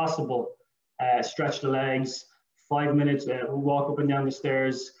where possible. Stretch the legs, 5 minutes, walk up and down the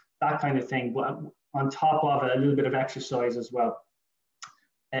stairs, that kind of thing. But on top of it, a little bit of exercise as well.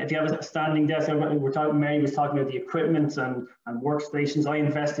 If you have a standing desk, Mary was talking about the equipment and workstations. I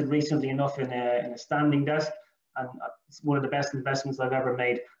invested recently enough in a standing desk, and it's one of the best investments I've ever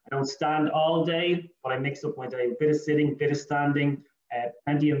made. I don't stand all day, but I mix up my day. A bit of sitting, a bit of standing,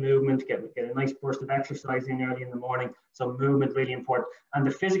 plenty of movement, get a nice burst of exercise in early in the morning. So movement, really important. And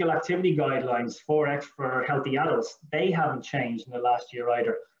the physical activity guidelines for healthy adults, they haven't changed in the last year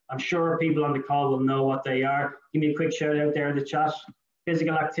either. I'm sure people on the call will know what they are. Give me a quick shout out there in the chat.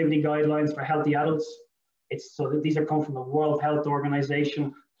 Physical activity guidelines for healthy adults. It's so that these are come from the World Health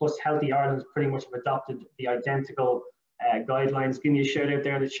Organization, plus Healthy Ireland pretty much have adopted the identical guidelines. Give me a shout out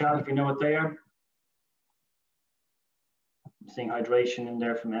there in the chat if you know what they are. I'm seeing hydration in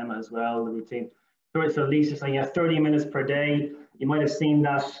there from Emma as well, the routine. So Lisa's saying, yeah, 30 minutes per day. You might have seen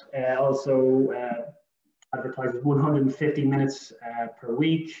that also advertised as 150 minutes per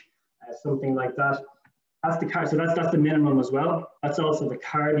week, something like that. That's the minimum as well. That's also the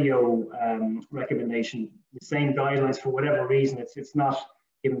cardio recommendation. The same guidelines for whatever reason, it's not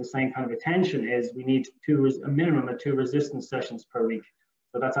given the same kind of attention. Is we need a minimum of 2 resistance sessions per week.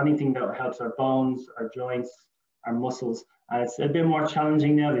 So that's anything that helps our bones, our joints, our muscles. And it's a bit more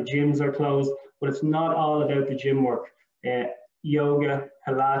challenging now. The gyms are closed, but it's not all about the gym work. Yoga,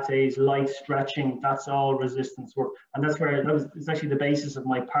 Pilates, light stretching, that's all resistance work. And that's where it's actually the basis of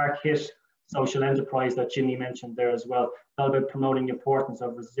my Park Hit social enterprise that Jimmy mentioned there as well. It's all about promoting the importance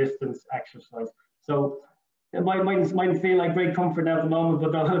of resistance exercise. So it might feel like great comfort now at the moment,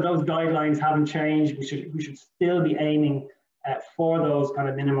 but those guidelines haven't changed. We should still be aiming for those kind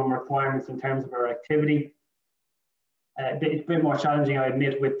of minimum requirements in terms of our activity. It's a bit more challenging, I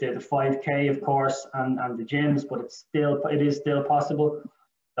admit, with the 5K, of course, and the gyms, but it is still possible.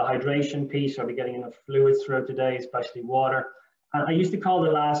 The hydration piece, are we getting enough fluids throughout the day, especially water? And I used to call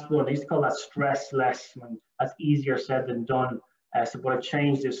the last one, I used to call that stress less, when that's easier said than done. But I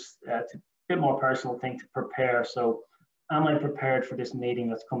changed this to a bit more personal thing, to prepare. So am I prepared for this meeting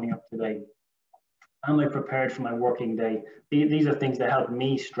that's coming up today? Am I prepared for my working day? These are things that help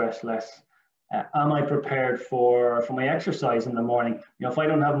me stress less. Am I prepared for my exercise in the morning? You know, if I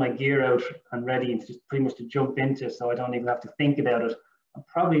don't have my gear out and ready, and just pretty much to jump into, so I don't even have to think about it, I'm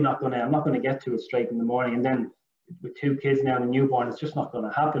probably not gonna get to it straight in the morning. And then with 2 kids now and a newborn, it's just not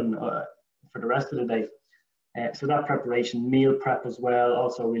gonna happen for the rest of the day. So that preparation, meal prep as well,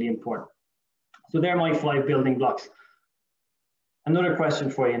 also really important. So they're my 5 building blocks. Another question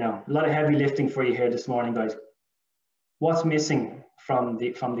for you now. A lot of heavy lifting for you here this morning, guys. What's missing from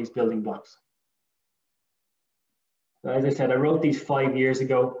these building blocks? As I said, I wrote these 5 years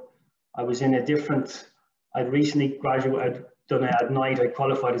ago. I was in a different, I'd recently graduated, I'd done it at night. I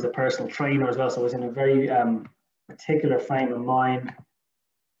qualified as a personal trainer as well. So I was in a very particular frame of mind.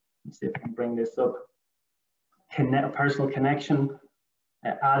 Let's see if I can bring this up. Personal connection,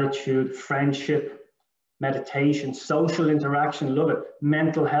 attitude, friendship, meditation, social interaction, love it.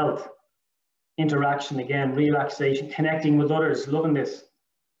 Mental health, interaction again, relaxation, connecting with others, loving this.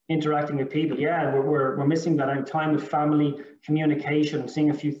 Interacting with people, yeah, we're missing that. And time with family, communication. I'm seeing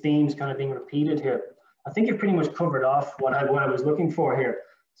a few themes kind of being repeated here. I think you've pretty much covered off what I was looking for here.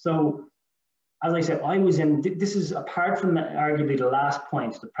 So, as I said, I was in, this is apart from arguably the last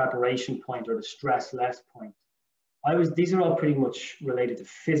point, the preparation point or the stress less point. These are all pretty much related to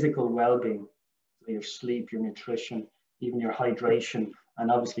physical well-being. So your sleep, your nutrition, even your hydration,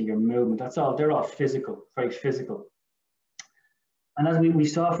 and obviously your movement. They're all physical, very physical. And as we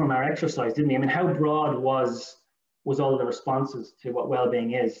saw from our exercise, didn't we? I mean, how broad was all the responses to what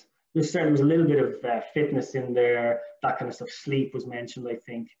well-being is? There certainly was a little bit of fitness in there, that kind of stuff. Sleep was mentioned, I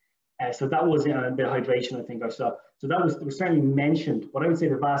think. So that was a bit of hydration, I think I saw. So that was certainly mentioned, but I would say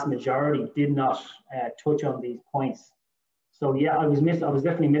the vast majority did not touch on these points. So yeah, I was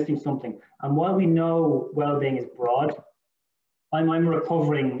definitely missing something. And while we know well-being is broad, I'm a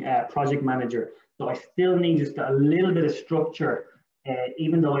recovering project manager, so I still need just a little bit of structure.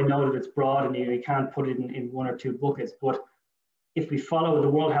 Even though I know that it's broad and you can't put it in 1 or 2 buckets, but if we follow the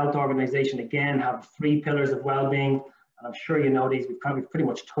World Health Organization, again, have 3 pillars of well-being, and I'm sure you know these, we've pretty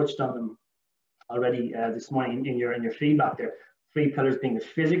much touched on them already this morning in your feedback there. 3 pillars being the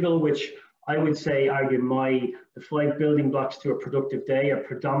physical, which I would say, the 5 building blocks to a productive day are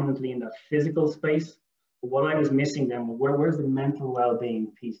predominantly in that physical space. But what I was missing then, where's the mental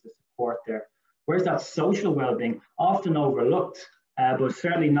well-being piece, the support there? Where's that social well-being? Often overlooked. But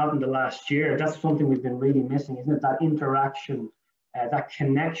certainly not in the last year. That's something we've been really missing, isn't it? That interaction, that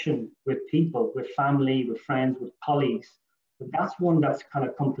connection with people, with family, with friends, with colleagues. But that's one that's kind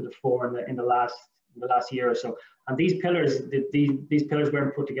of come to the fore in the last year or so. And these pillars, these pillars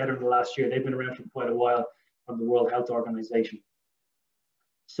weren't put together in the last year. They've been around for quite a while from the World Health Organization.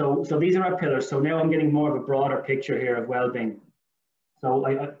 So these are our pillars. So now I'm getting more of a broader picture here of well-being. So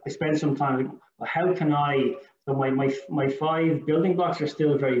I spent some time, how can I? So my 5 building blocks are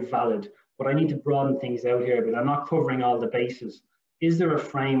still very valid, but I need to broaden things out here, but I'm not covering all the bases. Is there a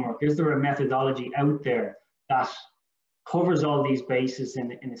framework? Is there a methodology out there that covers all these bases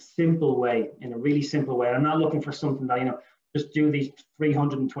in a simple way, in a really simple way? I'm not looking for something that, just do these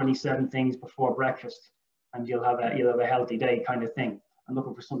 327 things before breakfast and you'll have a healthy day kind of thing. I'm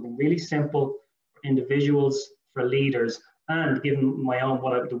looking for something really simple for individuals, for leaders, and given my own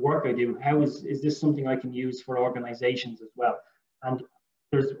the work I do, how is this something I can use for organizations as well? And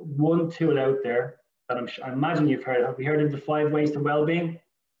there's one tool out there that I imagine you've heard. Have you heard of the 5 ways to well-being?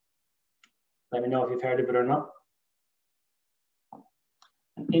 Let me know if you've heard of it or not.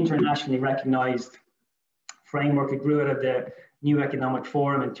 An internationally recognized framework. It grew out of the New Economic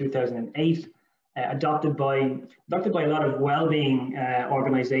Forum in 2008, adopted by a lot of well-being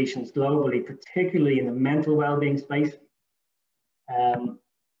organizations globally, particularly in the mental well-being space. Let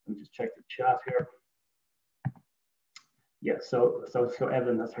me just check the chat here. Yeah, so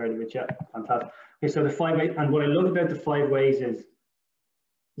Evan has heard of it. Yeah, fantastic. Okay, so the 5 ways, and what I love about the 5 ways is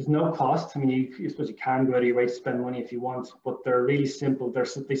there's no cost. I mean, I suppose you can go out of your way to spend money if you want, but they're really simple.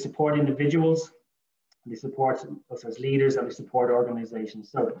 They support individuals, they support us as leaders, and they support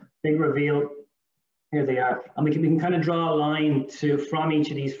organizations. So big reveal. Here they are, and we can kind of draw a line from each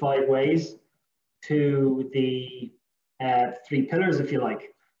of these 5 ways to the 3 pillars, if you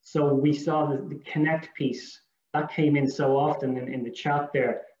like. So we saw the connect piece that came in so often in the chat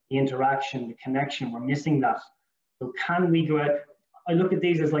there, the interaction, the connection. We're missing that. So can we go out? I look at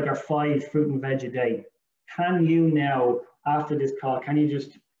these as like our 5 fruit and veg a day. Can you now, after this call, can you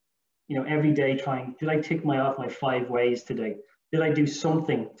just, every day did I tick off my 5 ways today? Did I do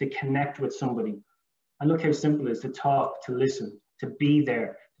something to connect with somebody? And look how simple it is to talk, to listen, to be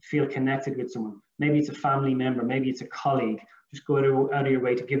there, to feel connected with someone. Maybe it's a family member, maybe it's a colleague. Just go out of your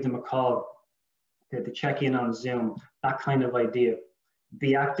way to give them a call, to check in on Zoom, that kind of idea.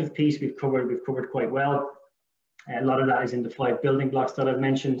 The active piece we've covered quite well. A lot of that is in the 5 building blocks that I've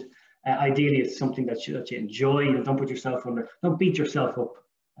mentioned. Ideally, it's something that you enjoy. Don't put yourself under. Don't beat yourself up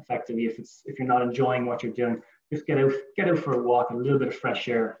effectively if you're not enjoying what you're doing. Just get out for a walk, a little bit of fresh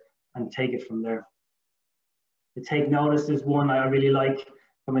air, and take it from there. The take notice is one I really like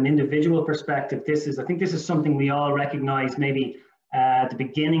from an individual perspective. I think this is something we all recognize. Maybe at the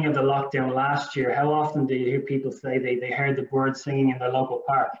beginning of the lockdown last year, how often do you hear people say they heard the birds singing in their local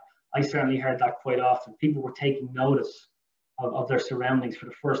park? I certainly heard that quite often. People were taking notice of their surroundings for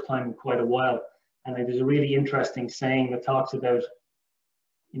the first time in quite a while. And there's a really interesting saying that talks about,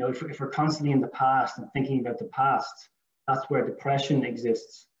 if we're constantly in the past and thinking about the past, that's where depression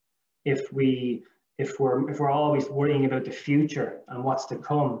exists. If we're always worrying about the future and what's to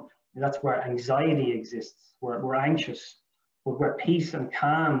come, that's where anxiety exists. We're anxious. But where peace and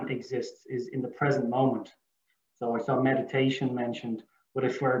calm exists is in the present moment. So I saw meditation mentioned. But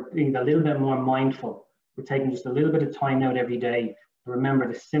if we're being a little bit more mindful, we're taking just a little bit of time out every day to remember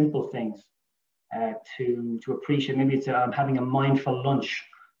the simple things, to appreciate. Maybe it's having a mindful lunch,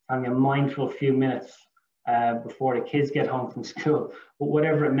 having a mindful few minutes before the kids get home from school, but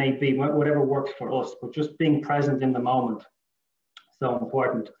whatever it may be, whatever works for us, but just being present in the moment, so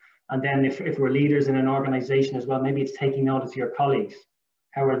important. And then if we're leaders in an organization as well, maybe it's taking notice of your colleagues.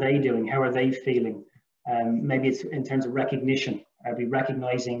 How are they doing? How are they feeling? Maybe it's in terms of recognition. Are we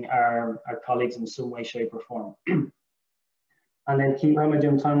recognizing our colleagues in some way, shape, or form? And then how am I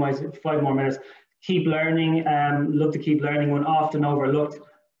doing time-wise? 5 more minutes. Keep learning. Love to keep learning. One often overlooked.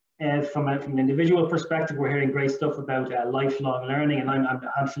 From an individual perspective, we're hearing great stuff about lifelong learning, and I'm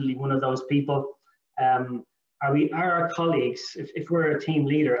absolutely one of those people. Are our colleagues, if we're a team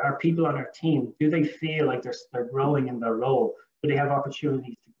leader, are people on our team, do they feel like they're growing in their role? Do they have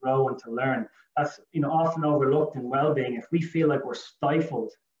opportunities to grow and to learn? That's often overlooked in well-being. If we feel like we're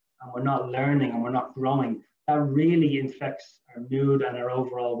stifled and we're not learning and we're not growing, that really infects our mood and our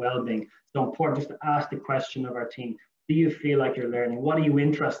overall well-being. So important just to ask the question of our team: do you feel like you're learning? What are you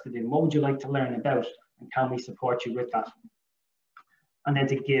interested in? What would you like to learn about? And can we support you with that? And then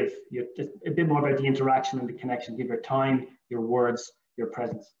to give just a bit more about the interaction and the connection. Give your time, your words, your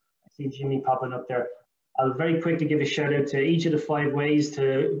presence. I see Jimmy popping up there. I'll very quickly give a shout out to each of the 5 ways,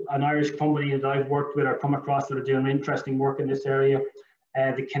 to an Irish company that I've worked with or come across that are doing interesting work in this area.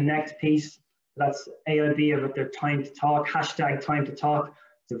 The connect piece, that's AIB about their time to talk, hashtag time to talk.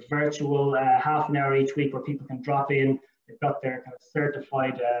 It's a virtual half an hour each week where people can drop in. They've got their kind of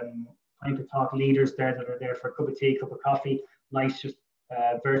certified time to talk leaders there that are there for a cup of tea, cup of coffee. Nice, just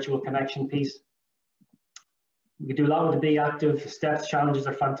virtual connection piece. We can do a lot with the Be Active. Steps challenges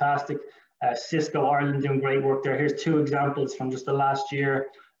are fantastic. Cisco Ireland doing great work there. Here's 2 examples from just the last year,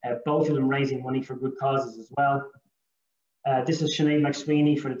 both of them raising money for good causes as well. This is Sinead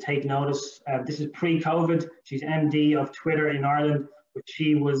McSweeney for the Take Notice. This is pre-COVID. She's MD of Twitter in Ireland, but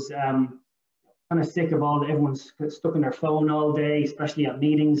she was kind of sick of everyone's stuck on their phone all day, especially at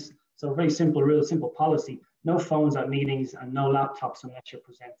meetings. So very simple rule, simple policy: no phones at meetings and no laptops unless you're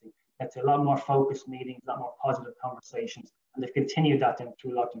presenting. That's a lot more focused meetings, a lot more positive conversations, and they've continued that then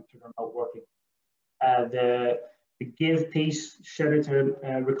through lockdown, through remote working. The give piece, shout out to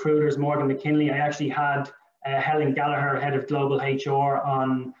recruiters, Morgan McKinley. I actually had Helen Gallagher, head of global HR,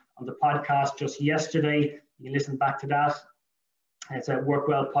 on the podcast just yesterday. You can listen back to that. It's at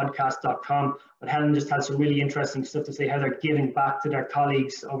workwellpodcast.com. But Helen just had some really interesting stuff to say, how they're giving back to their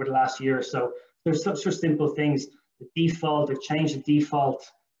colleagues over the last year or so. There's such simple things. The default, they've changed the default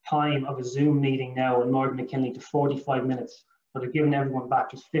time of a Zoom meeting now in Morgan McKinley to 45 minutes. So they're giving everyone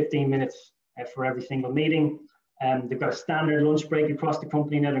back just 15 minutes for every single meeting. They've got a standard lunch break across the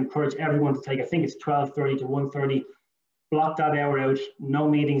company now to encourage everyone to take, I think it's 12:30 to 1:30. Block that hour out, no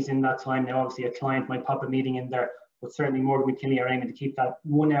meetings in that time. Now, obviously, a client might pop a meeting in there, but certainly Morgan McKinley are aiming to keep that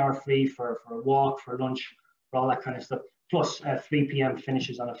 1 hour free for a walk, for lunch, for all that kind of stuff. Plus 3 p.m.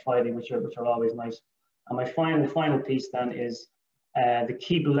 finishes on a Friday, which are always nice. And my final piece then is the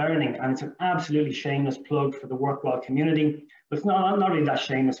keep learning, and it's an absolutely shameless plug for the Workwell community. But it's not really that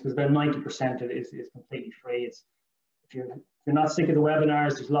shameless, because about 90% of it is completely free. It's if you're not sick of the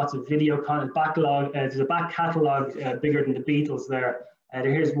webinars, there's lots of video content, backlog. There's a back catalogue bigger than the Beatles there.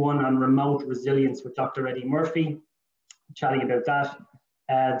 Here's one on remote resilience with Dr. Eddie Murphy. chatting about that.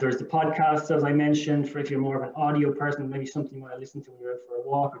 There's the podcasts, as I mentioned, for if you're more of an audio person, maybe something you want to listen to when you're out for a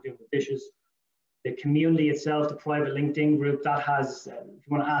walk or doing the dishes. The community itself, the private LinkedIn group, that has, if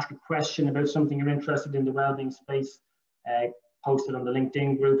you want to ask a question about something you're interested in the wellbeing space, posted on the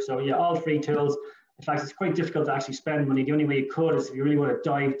LinkedIn group. So yeah, all free tools. In fact, it's quite difficult to actually spend money. The only way you could is if you really want to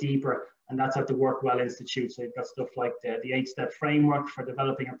dive deeper, and that's at the Work Well Institute. So you've got stuff like the 8-step framework for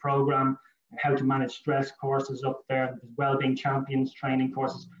developing a program, how to manage stress courses up there, wellbeing champions training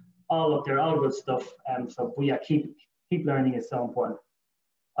courses, all up there, all good stuff. So yeah, keep learning is so important.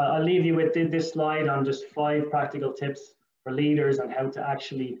 I'll leave you with this slide on just 5 practical tips for leaders on how to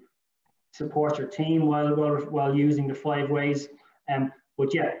actually support your team while using the 5 ways.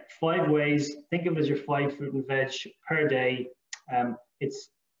 But yeah, 5 ways. Think of it as your 5 fruit and veg per day. It's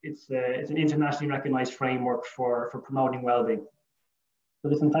an internationally recognized framework for promoting well-being. So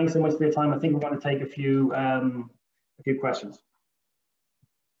listen, thanks so much for your time. I think we're going to take a few questions.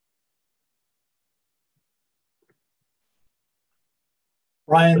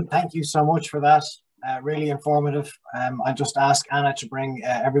 Brian, thank you so much for that. Really informative. I'll just ask Anna to bring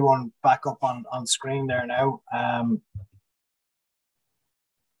everyone back up on screen there now.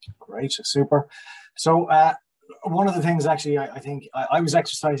 Great, super. So one of the things actually, I think I was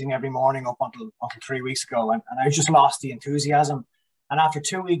exercising every morning up until 3 weeks ago, and I just lost the enthusiasm. And after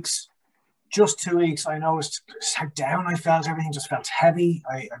 2 weeks, just 2 weeks, I noticed how down I felt. Everything just felt heavy.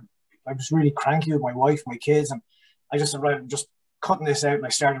 I was really cranky with my wife, my kids, and I just said, right, I'm just cutting this out, and I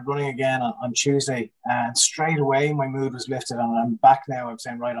started running again on Tuesday, and straight away my mood was lifted, and I'm back now. I'm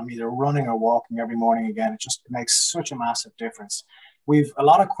saying, right, I'm either running or walking every morning again. It just makes such a massive difference. We've a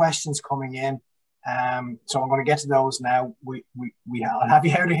lot of questions coming in, so I'm going to get to those now. I'll have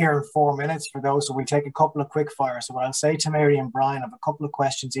you out of here in 4 minutes for those, so we take a couple of quick fire. So what I'll say to Mary and Brian, I have a couple of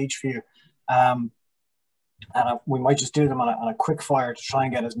questions each for you, and we might just do them on a quick fire to try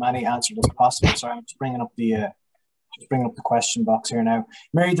and get as many answered as possible. So I'm just bringing up the question box here now.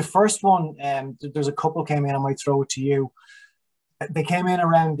 Mary, the first one, there's a couple came in. I might throw it to you. They came in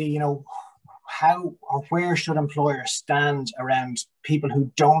around the, how or where should employers stand around people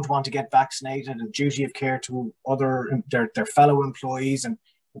who don't want to get vaccinated and duty of care to their fellow employees, and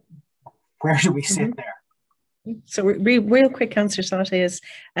where do we sit there? So real quick answer to that is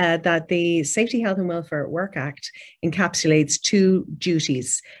that the Safety, Health and Welfare at Work Act encapsulates 2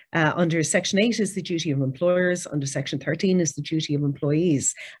 duties. Under Section 8 is the duty of employers, under Section 13 is the duty of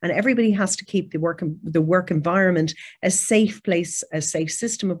employees. And everybody has to keep the work environment a safe place, a safe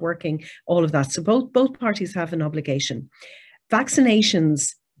system of working, all of that. So both parties have an obligation.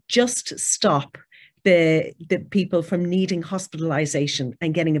 Vaccinations just stop the people from needing hospitalization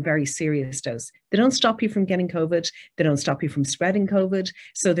and getting a very serious dose. They don't stop you from getting COVID. They don't stop you from spreading COVID.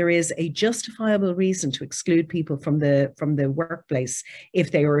 So there is a justifiable reason to exclude people from the workplace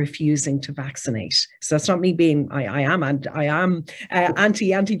if they are refusing to vaccinate. So that's not me being, I am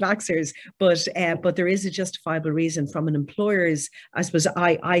anti-vaxxers, but there is a justifiable reason from an employer's. I suppose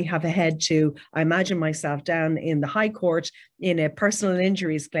I have a head to, I imagine myself down in the High Court in a personal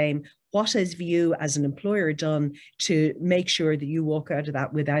injuries claim. What has you as an employer done to make sure that you walk out of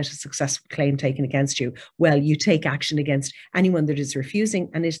that without a successful claim taken against you? Well, you take action against anyone that is refusing,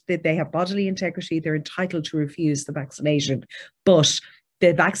 and if they have bodily integrity, they're entitled to refuse the vaccination. But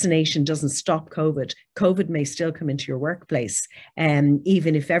the vaccination doesn't stop COVID. COVID may still come into your workplace,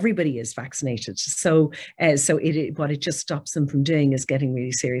 even if everybody is vaccinated. So what it just stops them from doing is getting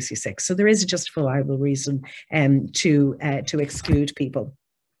really seriously sick. So there is a justifiable reason to exclude people.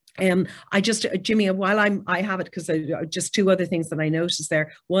 Jimmy, while I have it, because just 2 other things that I noticed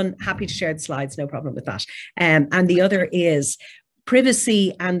there. One, happy to share the slides, no problem with that. And the other is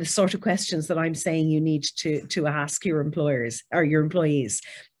privacy and the sort of questions that I'm saying you need to ask your employers or your employees.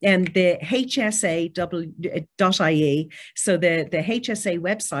 And the HSA.ie, so the HSA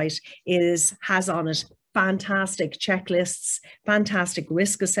website has on it fantastic checklists, fantastic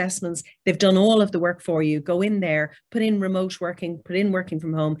risk assessments. They've done all of the work for you. Go in there, put in remote working, put in working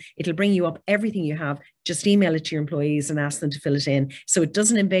from home. It'll bring you up everything you have. Just email it to your employees and ask them to fill it in. So it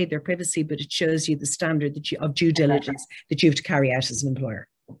doesn't invade their privacy, but it shows you the standard of due diligence that you have to carry out as an employer.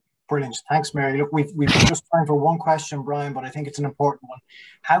 Brilliant. Thanks, Mary. Look, we've just time for one question, Brian, but I think it's an important one.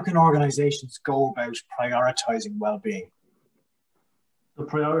 How can organizations go about prioritizing well-being? To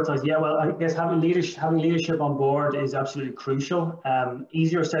prioritize, yeah, well, I guess having leadership on board is absolutely crucial.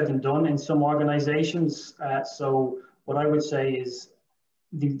 Easier said than done in some organizations. So what I would say is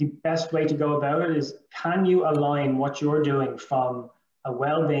the best way to go about it is, can you align what you're doing from a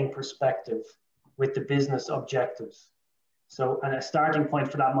well-being perspective with the business objectives? So, and a starting point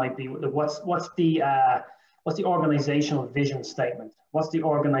for that might be, what's the what's the organizational vision statement? What's the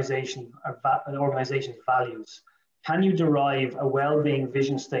organization's values? Can you derive a well-being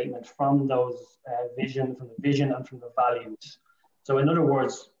vision statement from those from the vision and from the values? So in other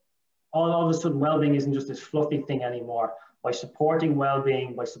words, all of a sudden, well-being isn't just this fluffy thing anymore. By supporting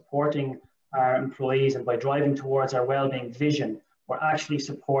well-being, by supporting our employees, and by driving towards our well-being vision, we're actually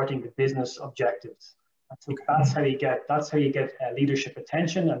supporting the business objectives. And so that's how you get leadership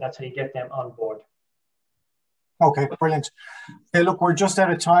attention, and that's how you get them on board. Okay, brilliant. Okay, look, we're just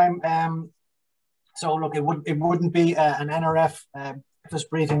out of time. So look, it wouldn't be an NRF breakfast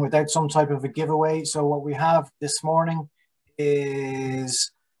briefing without some type of a giveaway. So what we have this morning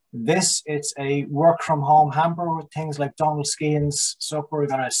is this. It's a work from home hamper with things like Donald Skian's supper. We've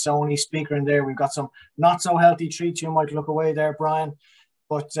got a Sony speaker in there. We've got some not so healthy treats. You might look away there, Brian.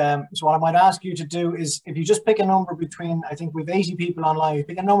 But so what I might ask you to do is, if you just pick a number between, I think we've 80 people online, you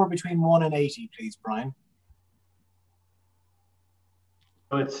pick a number between 1 and 80, please, Brian.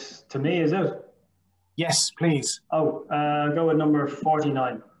 So it's to me, is it? Yes, please. Oh, go with number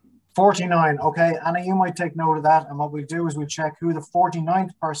 49. 49, okay. Anna, you might take note of that. And what we'll do is we'll check who the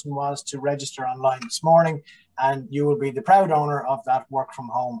 49th person was to register online this morning, and you will be the proud owner of that work from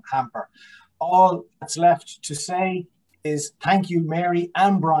home hamper. All that's left to say is thank you, Mary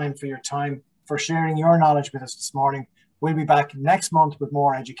and Brian, for your time, for sharing your knowledge with us this morning. We'll be back next month with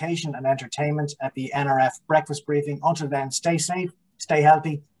more education and entertainment at the NRF Breakfast Briefing. Until then, stay safe, stay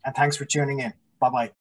healthy, and thanks for tuning in. Bye-bye.